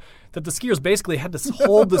low that the skiers basically had to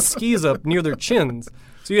hold the skis up near their chins.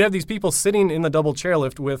 So you'd have these people sitting in the double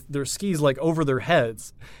chairlift with their skis over their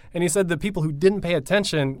heads. And he said the people who didn't pay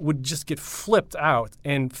attention would just get flipped out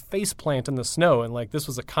and face plant in the snow, and this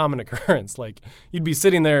was a common occurrence. You'd be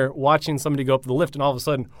sitting there watching somebody go up the lift, and all of a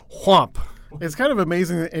sudden, whomp. It's kind of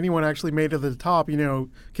amazing that anyone actually made it to the top,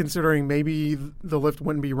 considering maybe the lift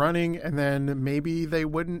wouldn't be running, and then maybe they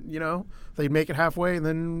wouldn't, they'd make it halfway and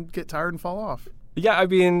then get tired and fall off. Yeah, I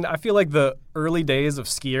mean, I feel like the early days of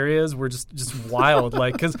ski areas were just wild,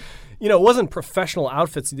 because, it wasn't professional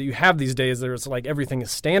outfits that you have these days. There's everything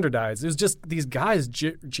is standardized. It was just these guys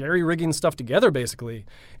jerry-rigging stuff together, basically.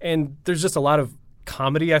 And there's just a lot of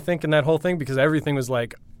comedy, I think, in that whole thing, because everything was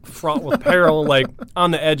fraught with peril, on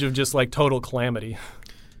the edge of just total calamity.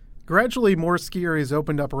 Gradually, more ski areas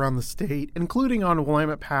opened up around the state, including on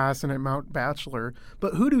Willamette Pass and at Mount Bachelor,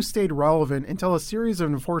 but Hoodoo stayed relevant until a series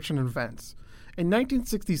of unfortunate events. In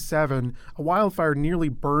 1967, a wildfire nearly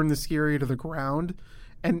burned the ski area to the ground,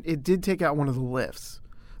 and it did take out one of the lifts.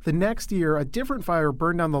 The next year, a different fire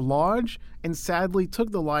burned down the lodge and sadly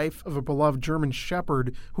took the life of a beloved German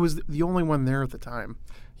shepherd who was the only one there at the time.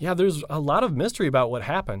 Yeah, there's a lot of mystery about what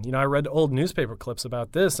happened. I read old newspaper clips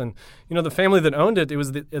about this, and, the family that owned it, it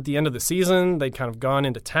was at the end of the season. They'd kind of gone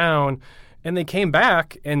into town, and they came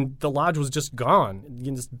back, and the lodge was just gone.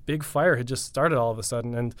 This big fire had just started all of a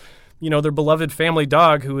sudden, and, their beloved family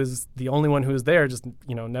dog, who was the only one who was there, just,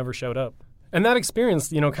 never showed up. And that experience,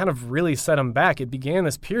 kind of really set them back. It began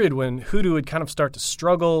this period when Hoodoo would kind of start to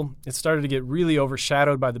struggle. It started to get really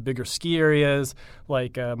overshadowed by the bigger ski areas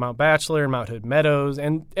like Mount Bachelor and Mount Hood Meadows.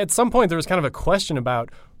 And at some point, there was kind of a question about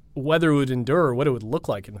whether it would endure or what it would look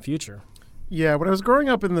like in the future. Yeah, when I was growing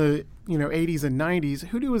up in the 80s and 90s,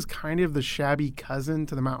 Hoodoo was kind of the shabby cousin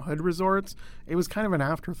to the Mount Hood resorts. It was kind of an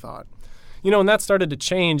afterthought. And that started to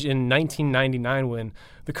change in 1999 when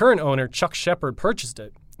the current owner, Chuck Shepard, purchased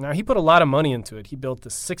it. Now, he put a lot of money into it. He built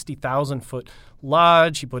this 60,000-foot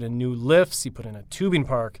lodge. He put in new lifts. He put in a tubing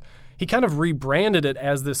park. He kind of rebranded it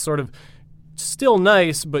as this sort of still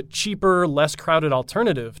nice but cheaper, less crowded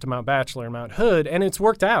alternative to Mount Bachelor and Mount Hood, and it's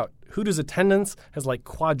worked out. Hoodoo's attendance has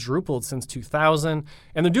quadrupled since 2000,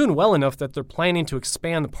 and they're doing well enough that they're planning to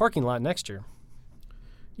expand the parking lot next year.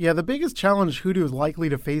 Yeah, the biggest challenge Hoodoo is likely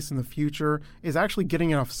to face in the future is actually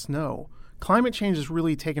getting enough snow. Climate change has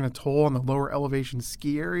really taken a toll on the lower elevation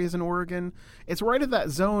ski areas in Oregon. It's right at that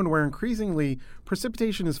zone where increasingly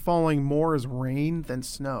precipitation is falling more as rain than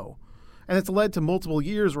snow. And it's led to multiple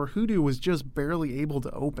years where Hoodoo was just barely able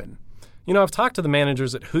to open. I've talked to the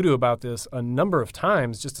managers at Hoodoo about this a number of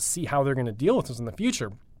times just to see how they're going to deal with this in the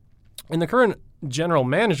future. And the current general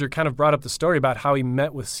manager kind of brought up the story about how he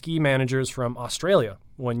met with ski managers from Australia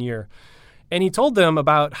one year. And he told them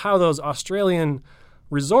about how those Australian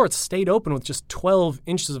resorts stayed open with just 12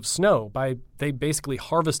 inches of snow. They basically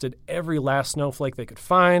harvested every last snowflake they could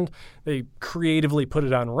find. They creatively put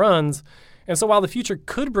it on runs. And so while the future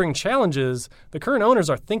could bring challenges, the current owners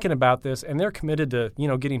are thinking about this, and they're committed to,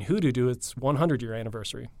 getting Hoodoo to its 100-year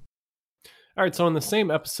anniversary. All right, so in the same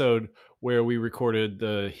episode where we recorded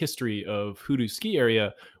the history of Hoodoo ski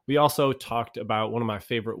area, we also talked about one of my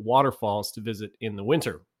favorite waterfalls to visit in the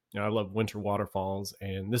winter. I love winter waterfalls,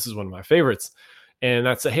 and this is one of my favorites. And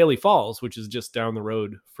that's Sahaley Falls, which is just down the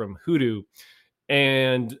road from Hoodoo.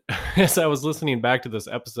 And as I was listening back to this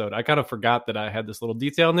episode, I kind of forgot that I had this little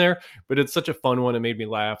detail in there, but it's such a fun one. It made me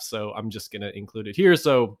laugh, so I'm just going to include it here.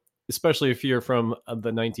 So especially if you're from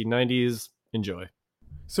the 1990s, enjoy.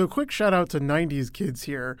 So quick shout out to 90s kids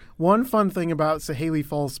here. One fun thing about Sahaley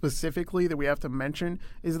Falls specifically that we have to mention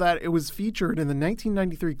is that it was featured in the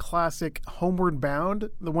 1993 classic Homeward Bound,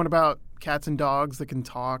 the one about cats and dogs that can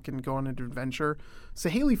talk and go on an adventure.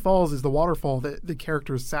 Sahaley Falls is the waterfall that the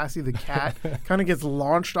character Sassy the cat kind of gets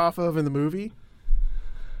launched off of in the movie.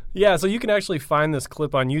 Yeah, so you can actually find this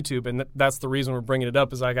clip on YouTube, and that's the reason we're bringing it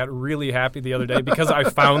up, is I got really happy the other day because I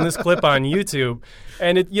found this clip on YouTube,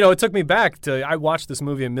 and it took me back to, I watched this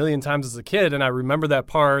movie a million times as a kid, and I remember that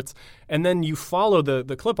part, and then you follow the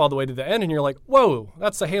clip all the way to the end, and you're like, whoa,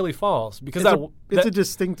 that's Sahaley Falls. Because it's a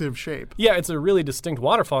distinctive shape. Yeah, it's a really distinct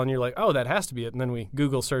waterfall, and you're like, oh, that has to be it, and then we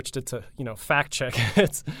Google searched it to, fact check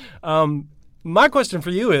it. My question for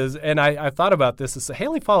you is, and I thought about this, is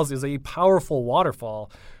Sahaley Falls is a powerful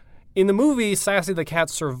waterfall. In the movie, Sassy the cat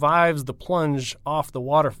survives the plunge off the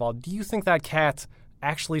waterfall. Do you think that cat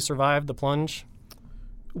actually survived the plunge?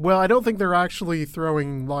 Well, I don't think they're actually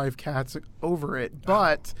throwing live cats over it,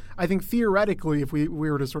 but I think theoretically, if we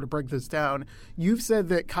were to sort of break this down, you've said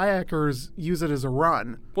that kayakers use it as a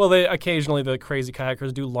run. Well, occasionally the crazy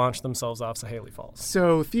kayakers do launch themselves off Sahaley Falls.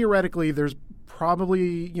 So theoretically, there's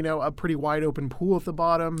probably, a pretty wide open pool at the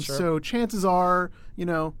bottom. Sure. So chances are,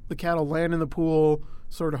 the cat will land in the pool,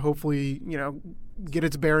 sort of hopefully, get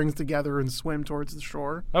its bearings together and swim towards the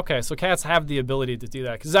shore. Okay, so cats have the ability to do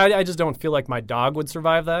that, because I just don't feel like my dog would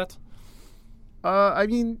survive that. I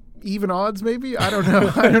mean, even odds maybe? I don't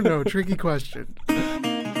know. I don't know. Tricky question.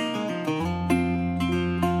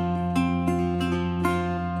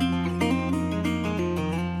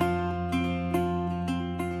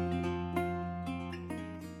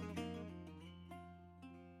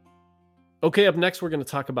 Okay, up next, we're going to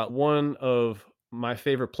talk about one of my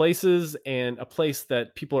favorite places and a place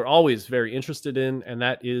that people are always very interested in, and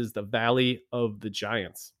that is the Valley of the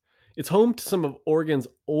Giants. It's home to some of Oregon's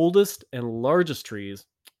oldest and largest trees,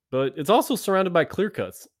 but it's also surrounded by clear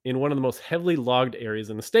cuts in one of the most heavily logged areas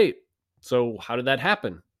in the state. So how did that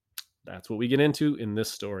happen? That's what we get into in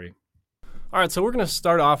this story. All right, so we're going to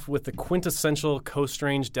start off with the quintessential Coast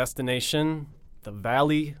Range destination, the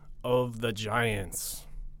Valley of the Giants.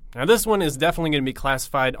 Now, this one is definitely going to be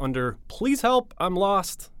classified under, please help, I'm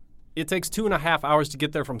lost. It takes 2.5 hours to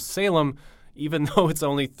get there from Salem, even though it's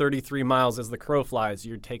only 33 miles as the crow flies.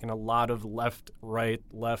 You're taking a lot of left, right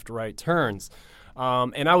turns.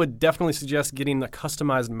 And I would definitely suggest getting a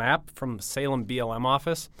customized map from the Salem BLM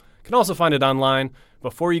office. You can also find it online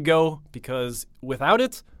before you go, because without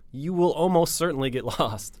it, you will almost certainly get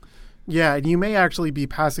lost. Yeah, and you may actually be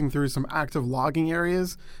passing through some active logging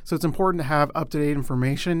areas, so it's important to have up-to-date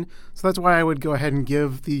information. So that's why I would go ahead and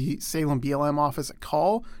give the Salem BLM office a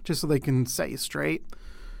call, just so they can set you straight.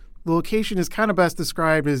 The location is kind of best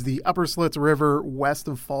described as the Upper Slits River west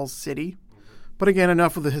of Falls City. But again,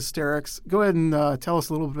 enough of the hysterics. Go ahead and tell us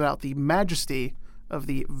a little bit about the majesty of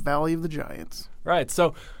the Valley of the Giants. Right,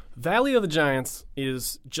 so Valley of the Giants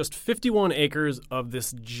is just 51 acres of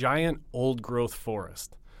this giant old-growth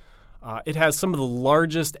forest. It has some of the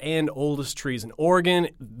largest and oldest trees in Oregon.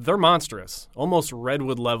 They're monstrous, almost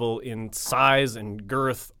redwood level in size and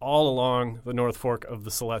girth all along the North Fork of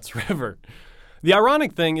the Siletz River. The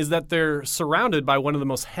ironic thing is that they're surrounded by one of the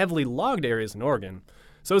most heavily logged areas in Oregon.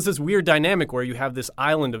 So it's this weird dynamic where you have this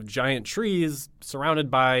island of giant trees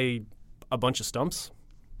surrounded by a bunch of stumps.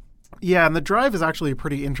 Yeah, and the drive is actually a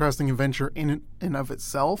pretty interesting adventure in and of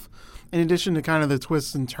itself. In addition to kind of the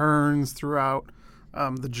twists and turns throughout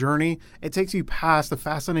the journey, it takes you past a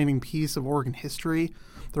fascinating piece of Oregon history,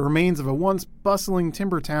 the remains of a once bustling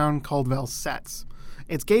timber town called Valsetz.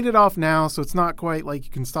 It's gated off now, so it's not quite like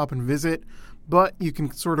you can stop and visit, but you can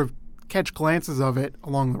sort of catch glances of it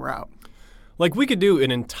along the route. Like, we could do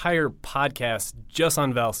an entire podcast just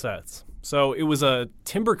on Valsetz. So it was a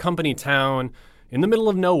timber company town in the middle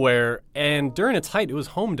of nowhere, and during its height, it was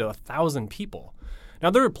home to 1,000 people.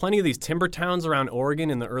 Now, there were plenty of these timber towns around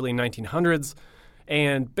Oregon in the early 1900s,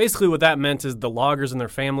 and basically what that meant is the loggers and their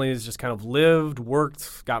families just kind of lived,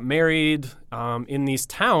 worked, got married in these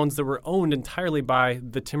towns that were owned entirely by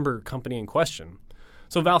the timber company in question.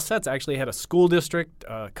 So Valsetz actually had a school district,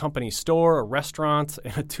 a company store, a restaurant,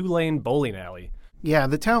 and a 2-lane bowling alley. Yeah,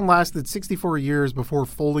 the town lasted 64 years before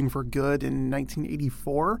folding for good in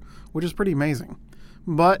 1984, which is pretty amazing.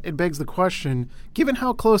 But it begs the question, given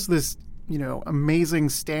how close this amazing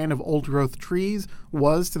stand of old-growth trees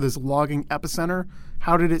was to this logging epicenter,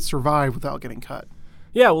 how did it survive without getting cut?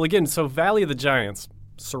 Yeah, well, again, so Valley of the Giants,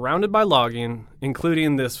 surrounded by logging,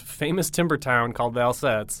 including this famous timber town called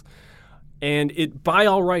Valsetz, and it, by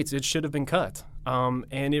all rights, it should have been cut.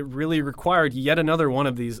 And it really required yet another one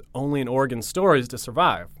of these only in Oregon stories to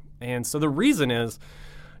survive. And so the reason is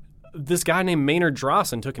this guy named Maynard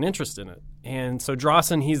Drawson took an interest in it. And so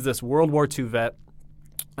Drawson, he's this World War II vet,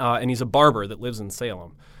 and he's a barber that lives in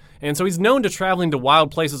Salem. And so he's known to traveling to wild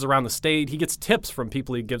places around the state. He gets tips from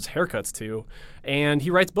people he gives haircuts to, and he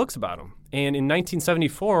writes books about them. And in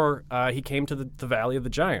 1974, he came to the Valley of the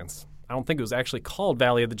Giants. I don't think it was actually called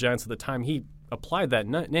Valley of the Giants at the time he applied that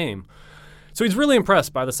name. So he's really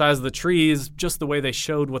impressed by the size of the trees, just the way they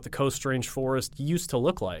showed what the Coast Range forest used to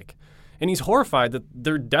look like. And he's horrified that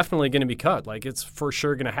they're definitely going to be cut. Like, it's for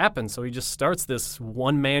sure going to happen. So he just starts this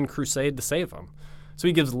one-man crusade to save them. So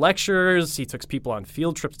he gives lectures, he takes people on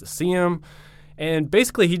field trips to see him, and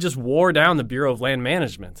basically he just wore down the Bureau of Land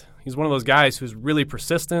Management. He's one of those guys who's really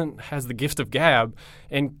persistent, has the gift of gab,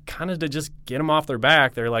 and kind of to just get them off their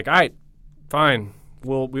back, they're like, all right, fine,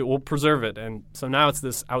 we'll preserve it. And so now it's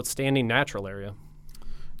this outstanding natural area.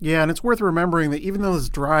 Yeah, and it's worth remembering that even though this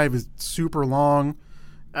drive is super long,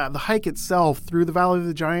 the hike itself through the Valley of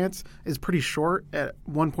the Giants is pretty short at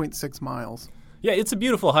 1.6 miles. Yeah, it's a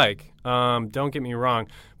beautiful hike. Don't get me wrong.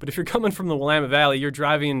 But if you're coming from the Willamette Valley, you're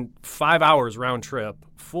driving 5 hours round trip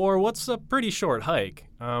for what's a pretty short hike.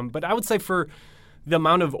 But I would say for the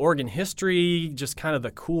amount of Oregon history, just kind of the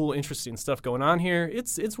cool, interesting stuff going on here,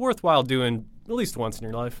 it's worthwhile doing at least once in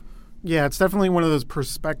your life. Yeah, it's definitely one of those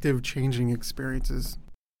perspective-changing experiences.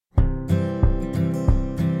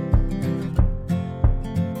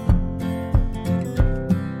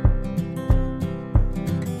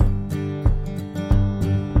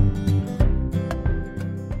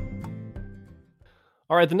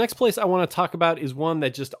 All right, the next place I want to talk about is one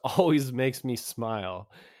that just always makes me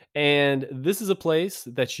smile. And this is a place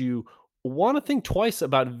that you want to think twice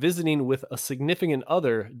about visiting with a significant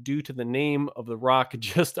other due to the name of the rock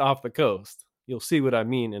just off the coast. You'll see what I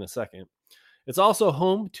mean in a second. It's also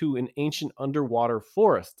home to an ancient underwater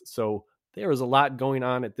forest, so there is a lot going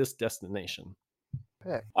on at this destination.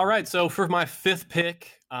 All right, so for my fifth pick,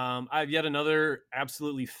 I have yet another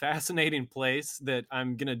absolutely fascinating place that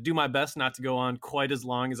I'm going to do my best not to go on quite as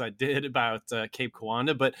long as I did about Cape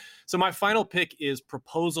Kiwanda. But so my final pick is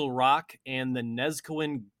Proposal Rock and the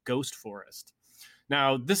Nezquin Ghost Forest.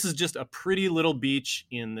 Now, this is just a pretty little beach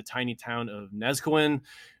in the tiny town of Nezquin.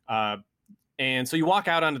 And so you walk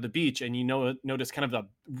out onto the beach and you notice kind of a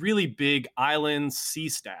really big island sea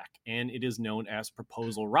stack, and it is known as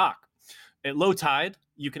Proposal Rock. At low tide,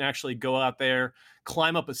 you can actually go out there,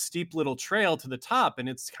 climb up a steep little trail to the top, and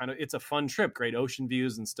it's a fun trip, great ocean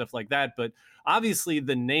views and stuff like that. But obviously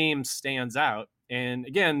the name stands out. And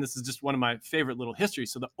again, this is just one of my favorite little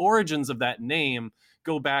histories. So the origins of that name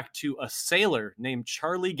go back to a sailor named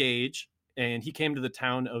Charlie Gage, and he came to the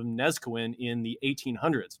town of Nezquin in the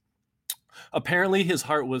 1800s. Apparently, his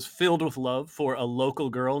heart was filled with love for a local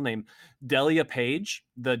girl named Delia Page,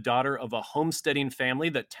 the daughter of a homesteading family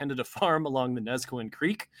that tended a farm along the Nezquin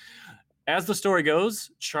Creek. As the story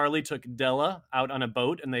goes, Charlie took Della out on a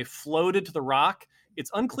boat, and they floated to the rock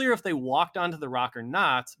It's unclear if they walked onto the rock or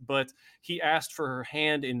not, but he asked for her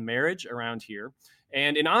hand in marriage around here.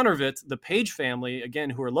 And in honor of it, the Page family, again,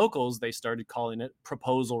 who are locals, they started calling it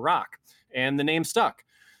Proposal Rock. And the name stuck.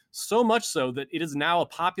 So much so that it is now a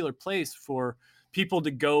popular place for people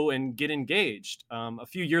to go and get engaged. A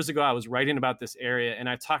few years ago, I was writing about this area, and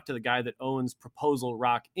I talked to the guy that owns Proposal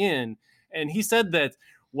Rock Inn, and he said that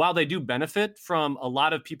while they do benefit from a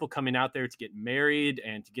lot of people coming out there to get married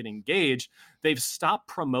and to get engaged, they've stopped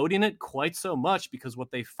promoting it quite so much because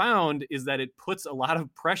what they found is that it puts a lot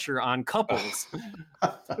of pressure on couples.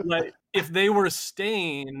 Like if they were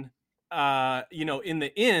staying in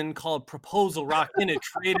the inn called Proposal Rock Inn, it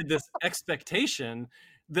created this expectation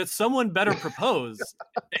that someone better propose.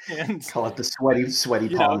 And call it the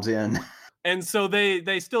sweaty Palms Inn. And so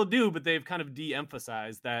they still do, but they've kind of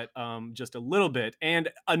de-emphasized that just a little bit. And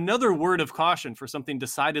another word of caution for something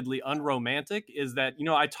decidedly unromantic is that,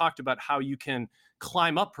 I talked about how you can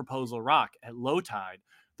climb up Proposal Rock at low tide.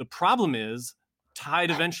 The problem is tide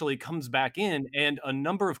eventually comes back in, and a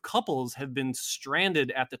number of couples have been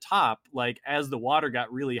stranded at the top, like as the water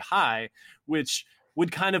got really high, which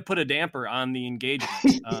would kind of put a damper on the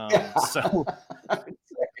engagement.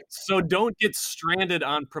 So don't get stranded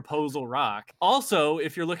on Proposal Rock. Also,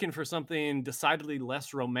 if you're looking for something decidedly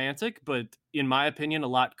less romantic, but in my opinion, a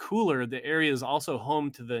lot cooler, the area is also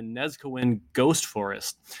home to the Nezcoin Ghost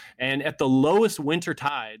Forest. And at the lowest winter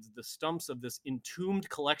tides, the stumps of this entombed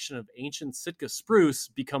collection of ancient Sitka spruce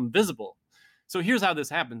become visible. So here's how this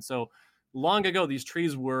happens. So long ago, these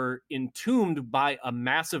trees were entombed by a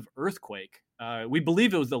massive earthquake. We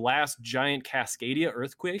believe it was the last giant Cascadia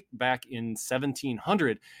earthquake back in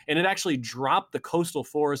 1700, and it actually dropped the coastal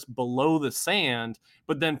forest below the sand,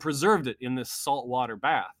 but then preserved it in this saltwater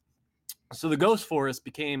bath. So the ghost forest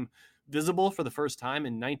became visible for the first time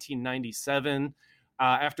in 1997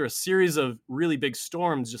 after a series of really big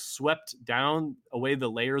storms just swept down away the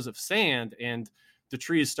layers of sand, and the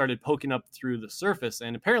trees started poking up through the surface.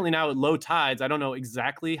 And apparently now at low tides, I don't know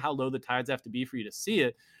exactly how low the tides have to be for you to see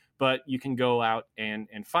it, but you can go out and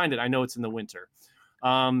find it. I know it's in the winter.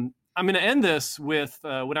 I'm going to end this with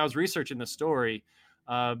when I was researching the story,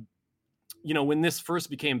 when this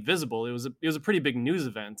first became visible, it was a pretty big news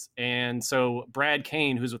event. And so Brad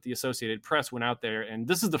Kane, who's with the Associated Press, went out there, and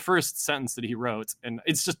this is the first sentence that he wrote, and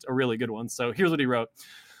it's just a really good one. So here's what he wrote.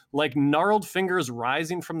 Like gnarled fingers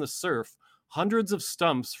rising from the surf, hundreds of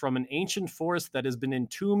stumps from an ancient forest that has been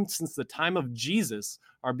entombed since the time of Jesus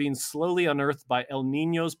are being slowly unearthed by El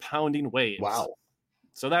Nino's pounding waves. Wow.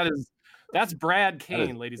 So that's Brad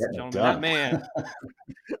Kane, ladies and gentlemen.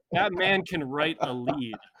 That man can write a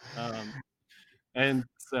lead. And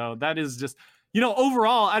so that is just,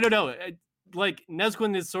 overall, I don't know, like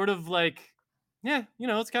Nezcoin is sort of like, yeah,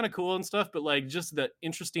 it's kind of cool and stuff, but like just the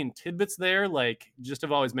interesting tidbits there, like just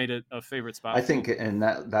have always made it a favorite spot. I think, and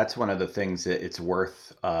that's one of the things that it's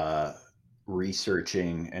worth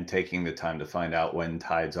researching and taking the time to find out when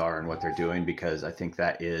tides are and what they're doing, because I think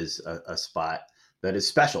that is a spot that is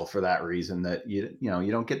special for that reason, that you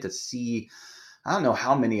don't get to see. I don't know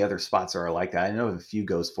how many other spots are like that. I know of a few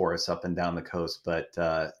ghost forests up and down the coast, but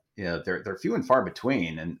they're few and far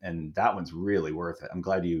between, and that one's really worth it. I'm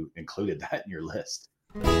glad you included that in your list.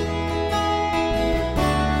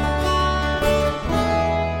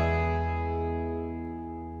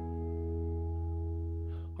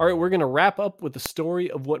 All right, we're going to wrap up with the story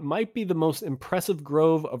of what might be the most impressive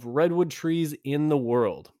grove of redwood trees in the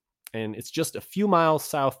world. And it's just a few miles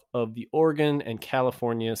south of the Oregon and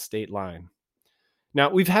California state line. Now,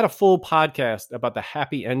 we've had a full podcast about the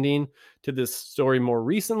happy ending to this story more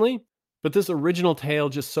recently, but this original tale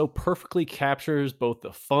just so perfectly captures both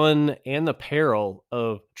the fun and the peril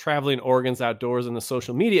of traveling Oregon's outdoors in the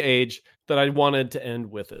social media age that I wanted to end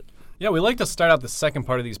with it. Yeah, we like to start out the second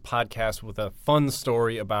part of these podcasts with a fun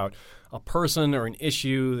story about a person or an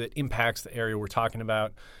issue that impacts the area we're talking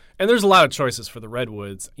about. And there's a lot of choices for the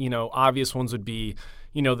Redwoods. Obvious ones would be,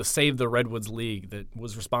 the Save the Redwoods League that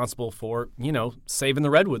was responsible for, saving the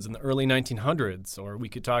redwoods in the early 1900s. Or we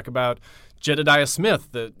could talk about Jedediah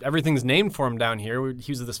Smith, that everything's named for him down here.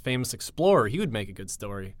 He was this famous explorer. He would make a good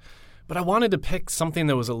story. But I wanted to pick something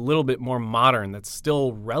that was a little bit more modern, that's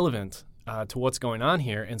still relevant to what's going on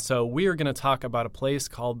here. And so we are going to talk about a place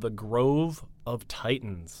called the Grove of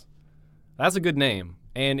Titans. That's a good name,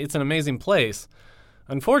 and it's an amazing place.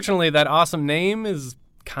 Unfortunately, that awesome name is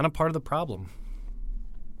kind of part of the problem.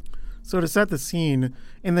 So to set the scene,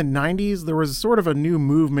 in the 90s, there was sort of a new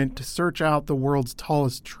movement to search out the world's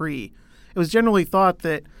tallest tree. It was generally thought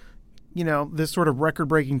that, this sort of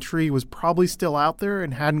record-breaking tree was probably still out there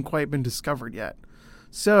and hadn't quite been discovered yet.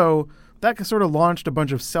 So That sort of launched a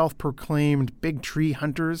bunch of self-proclaimed big tree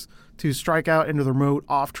hunters to strike out into the remote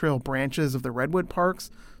off-trail branches of the redwood parks,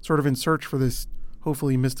 sort of in search for this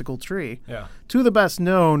hopefully mystical tree. Yeah. Two of the best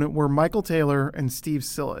known were Michael Taylor and Steve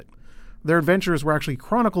Sillett. Their adventures were actually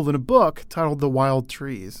chronicled in a book titled The Wild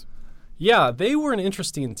Trees. Yeah, they were an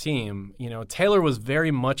interesting team. You know, Taylor was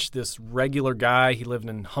very much this regular guy. He lived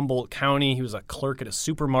in Humboldt County. He was a clerk at a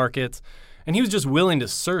supermarket. And he was just willing to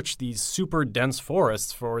search these super dense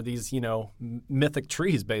forests for these, mythic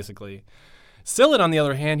trees, basically. Sillett, on the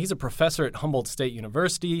other hand, he's a professor at Humboldt State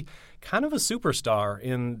University, kind of a superstar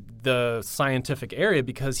in the scientific area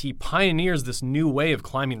because he pioneers this new way of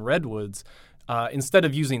climbing redwoods. Instead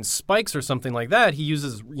of using spikes or something like that, he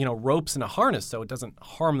uses, ropes and a harness so it doesn't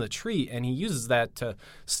harm the tree. And he uses that to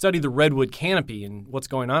study the redwood canopy and what's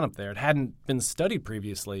going on up there. It hadn't been studied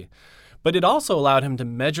previously. But it also allowed him to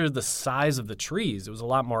measure the size of the trees. It was a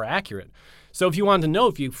lot more accurate. So if you wanted to know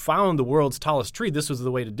if you found the world's tallest tree, this was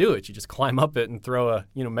the way to do it. You just climb up it and throw a,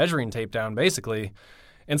 measuring tape down, basically.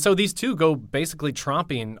 And so these two go basically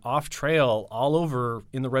tromping off trail all over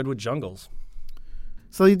in the redwood jungles.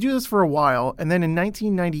 So they do this for a while, and then in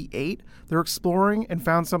 1998, they're exploring and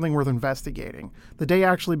found something worth investigating. The day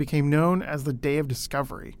actually became known as the Day of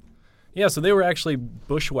Discovery. Yeah, so they were actually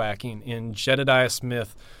bushwhacking in Jedediah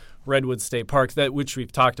Smith Redwood State Park, which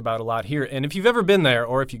we've talked about a lot here. And if you've ever been there,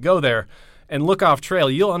 or if you go there and look off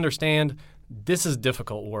trail, you'll understand this is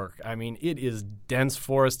difficult work. I mean, it is dense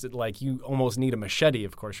forest. Like, you almost need a machete.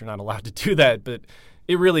 Of course, you're not allowed to do that, but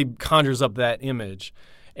it really conjures up that image.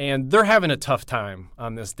 And they're having a tough time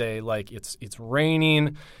on this day. Like, it's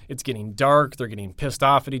raining, it's getting dark, they're getting pissed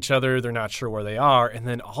off at each other, they're not sure where they are, and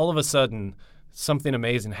then all of a sudden, something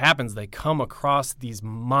amazing happens. They come across these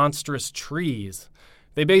monstrous trees.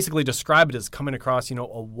 They basically describe it as coming across, a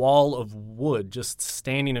wall of wood just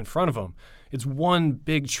standing in front of them. It's one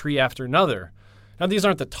big tree after another. Now, these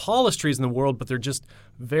aren't the tallest trees in the world, but they're just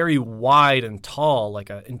very wide and tall,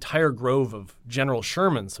 like an entire grove of General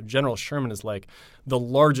Sherman. So General Sherman is like the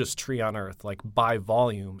largest tree on Earth, like by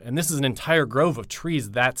volume. And this is an entire grove of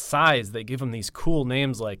trees that size. They give them these cool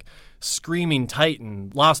names like Screaming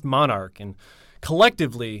Titan, Lost Monarch, and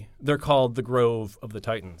collectively they're called the Grove of the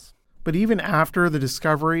Titans. But even after the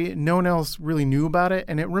discovery, no one else really knew about it,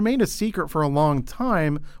 and it remained a secret for a long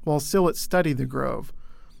time while Sillett studied the grove.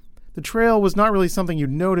 The trail was not really something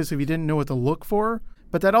you'd notice if you didn't know what to look for,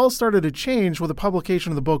 but that all started to change with the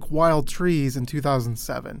publication of the book Wild Trees in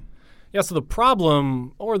 2007. Yeah, so the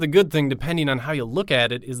problem, or the good thing, depending on how you look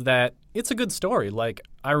at it, is that it's a good story. Like,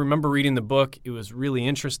 I remember reading the book. It was really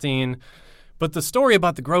interesting. But the story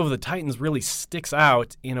about the Grove of the Titans really sticks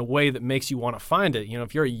out in a way that makes you want to find it.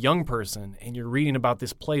 If you're a young person and you're reading about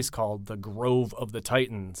this place called the Grove of the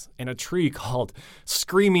Titans and a tree called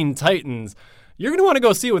Screaming Titans, you're going to want to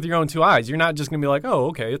go see it with your own two eyes. You're not just going to be like, oh,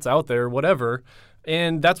 okay, it's out there, whatever.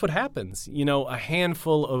 And that's what happens. A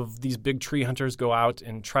handful of these big tree hunters go out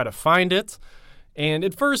and try to find it. And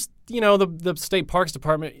at first, the State Parks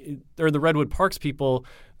Department or the Redwood Parks people,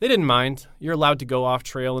 they didn't mind. You're allowed to go off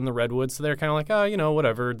trail in the redwoods. So they're kind of like, oh,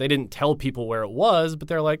 whatever. They didn't tell people where it was, but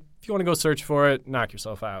they're like, if you want to go search for it, knock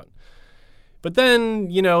yourself out. But then,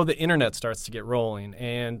 the internet starts to get rolling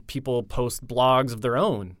and people post blogs of their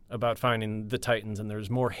own about finding the Titans, and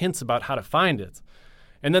there's more hints about how to find it.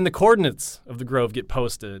 And then the coordinates of the grove get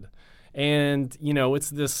posted. And, it's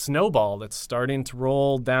this snowball that's starting to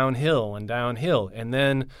roll downhill and downhill. And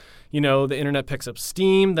then, the internet picks up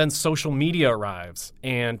steam. Then social media arrives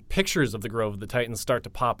and pictures of the Grove of the Titans start to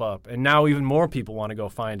pop up. And now even more people want to go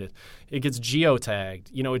find it. It gets geotagged.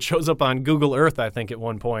 It shows up on Google Earth, I think, at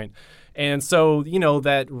one point. And so,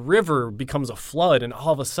 that river becomes a flood. And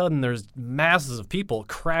all of a sudden there's masses of people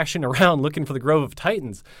crashing around looking for the Grove of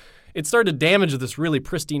Titans. It started to damage this really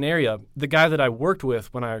pristine area. The guy that I worked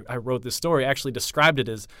with when I wrote this story actually described it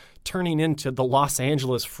as turning into the Los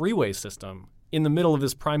Angeles freeway system in the middle of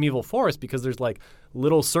this primeval forest because there's like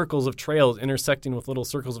little circles of trails intersecting with little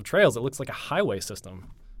circles of trails. It looks like a highway system.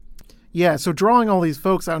 Yeah, so drawing all these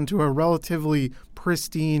folks out into a relatively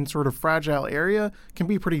pristine, sort of fragile area can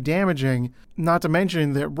be pretty damaging, not to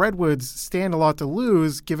mention that redwoods stand a lot to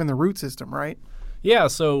lose given the root system, right? Yeah,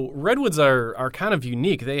 so redwoods are kind of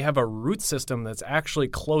unique. They have a root system that's actually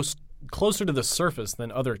closer to the surface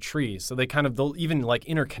than other trees. So they'll even like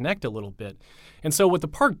interconnect a little bit. And so what the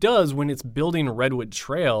park does when it's building redwood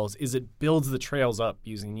trails is it builds the trails up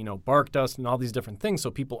using, bark dust and all these different things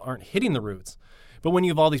so people aren't hitting the roots. But when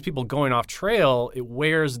you have all these people going off trail, it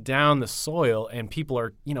wears down the soil and people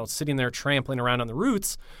are, sitting there trampling around on the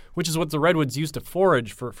roots, which is what the redwoods use to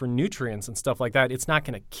forage for nutrients and stuff like that. It's not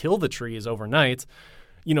going to kill the trees overnight.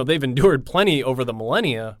 they've endured plenty over the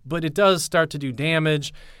millennia, but it does start to do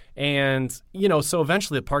damage. And, so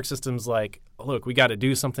eventually the park system's like, look, we got to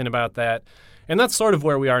do something about that. And that's sort of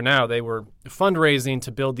where we are now. They were fundraising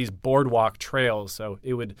to build these boardwalk trails. So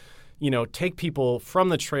it would, take people from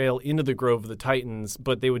the trail into the Grove of the Titans,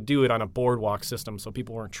 but they would do it on a boardwalk system so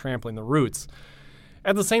people weren't trampling the roots.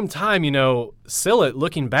 At the same time, Sillett,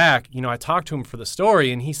 looking back, I talked to him for the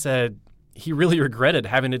story, and he said he really regretted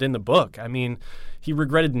having it in the book. I mean, he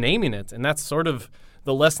regretted naming it, and that's sort of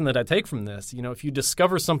the lesson that I take from this. If you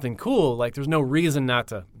discover something cool, like there's no reason not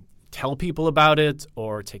to tell people about it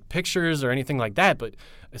or take pictures or anything like that. But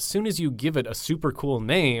as soon as you give it a super cool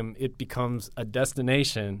name, it becomes a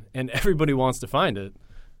destination and everybody wants to find it.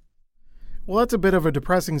 Well, that's a bit of a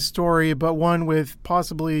depressing story, but one with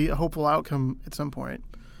possibly a hopeful outcome at some point.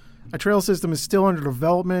 A trail system is still under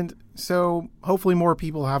development, so hopefully more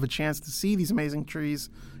people have a chance to see these amazing trees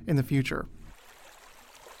in the future.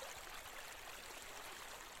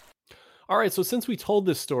 All right, so since we told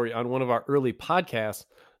this story on one of our early podcasts,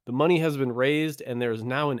 the money has been raised and there is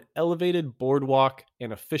now an elevated boardwalk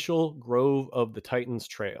and official Grove of the Titans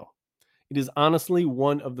trail. It is honestly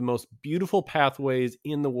one of the most beautiful pathways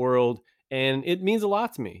in the world, and it means a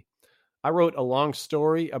lot to me. I wrote a long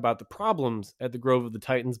story about the problems at the Grove of the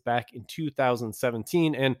Titans back in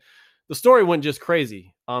 2017, and the story went just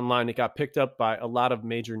crazy online. It got picked up by a lot of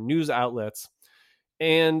major news outlets.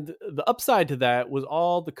 And the upside to that was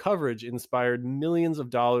all the coverage inspired millions of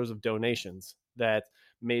dollars of donations that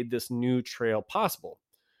made this new trail possible.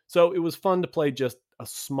 So it was fun to play just a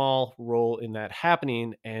small role in that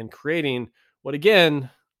happening and creating what, again,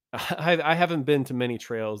 I haven't been to many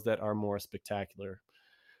trails that are more spectacular.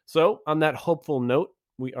 So on that hopeful note,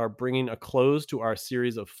 we are bringing a close to our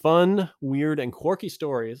series of fun, weird, and quirky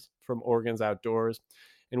stories from Oregon's outdoors,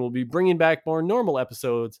 and we'll be bringing back more normal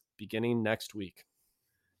episodes beginning next week.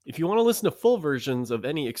 If you want to listen to full versions of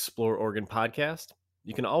any Explore Oregon podcast,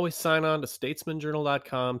 you can always sign on to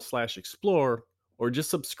statesmanjournal.com/explore or just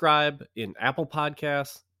subscribe in Apple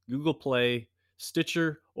Podcasts, Google Play,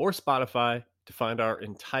 Stitcher, or Spotify to find our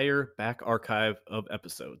entire back archive of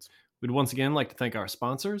episodes. We'd once again like to thank our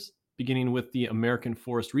sponsors, beginning with the American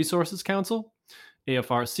Forest Resources Council.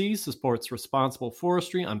 AFRC supports responsible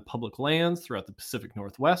forestry on public lands throughout the Pacific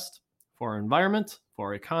Northwest, for our environment, for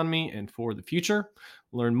our economy, and for the future.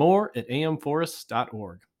 Learn more at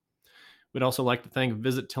amforests.org. We'd also like to thank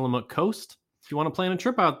Visit Tillamook Coast. If you want to plan a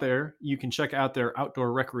trip out there, you can check out their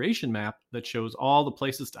outdoor recreation map that shows all the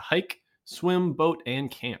places to hike, swim, boat, and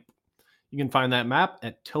camp. You can find that map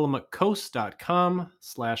at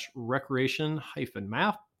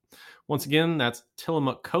tillamookcoast.com/recreation-map. Once again, that's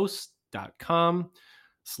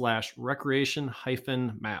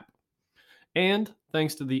tillamookcoast.com/recreation-map. And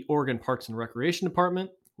thanks to the Oregon Parks and Recreation Department,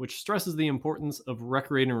 which stresses the importance of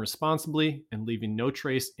recreating responsibly and leaving no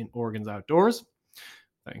trace in Oregon's outdoors.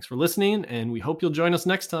 Thanks for listening, and we hope you'll join us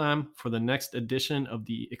next time for the next edition of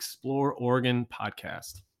the Explore Oregon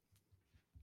podcast.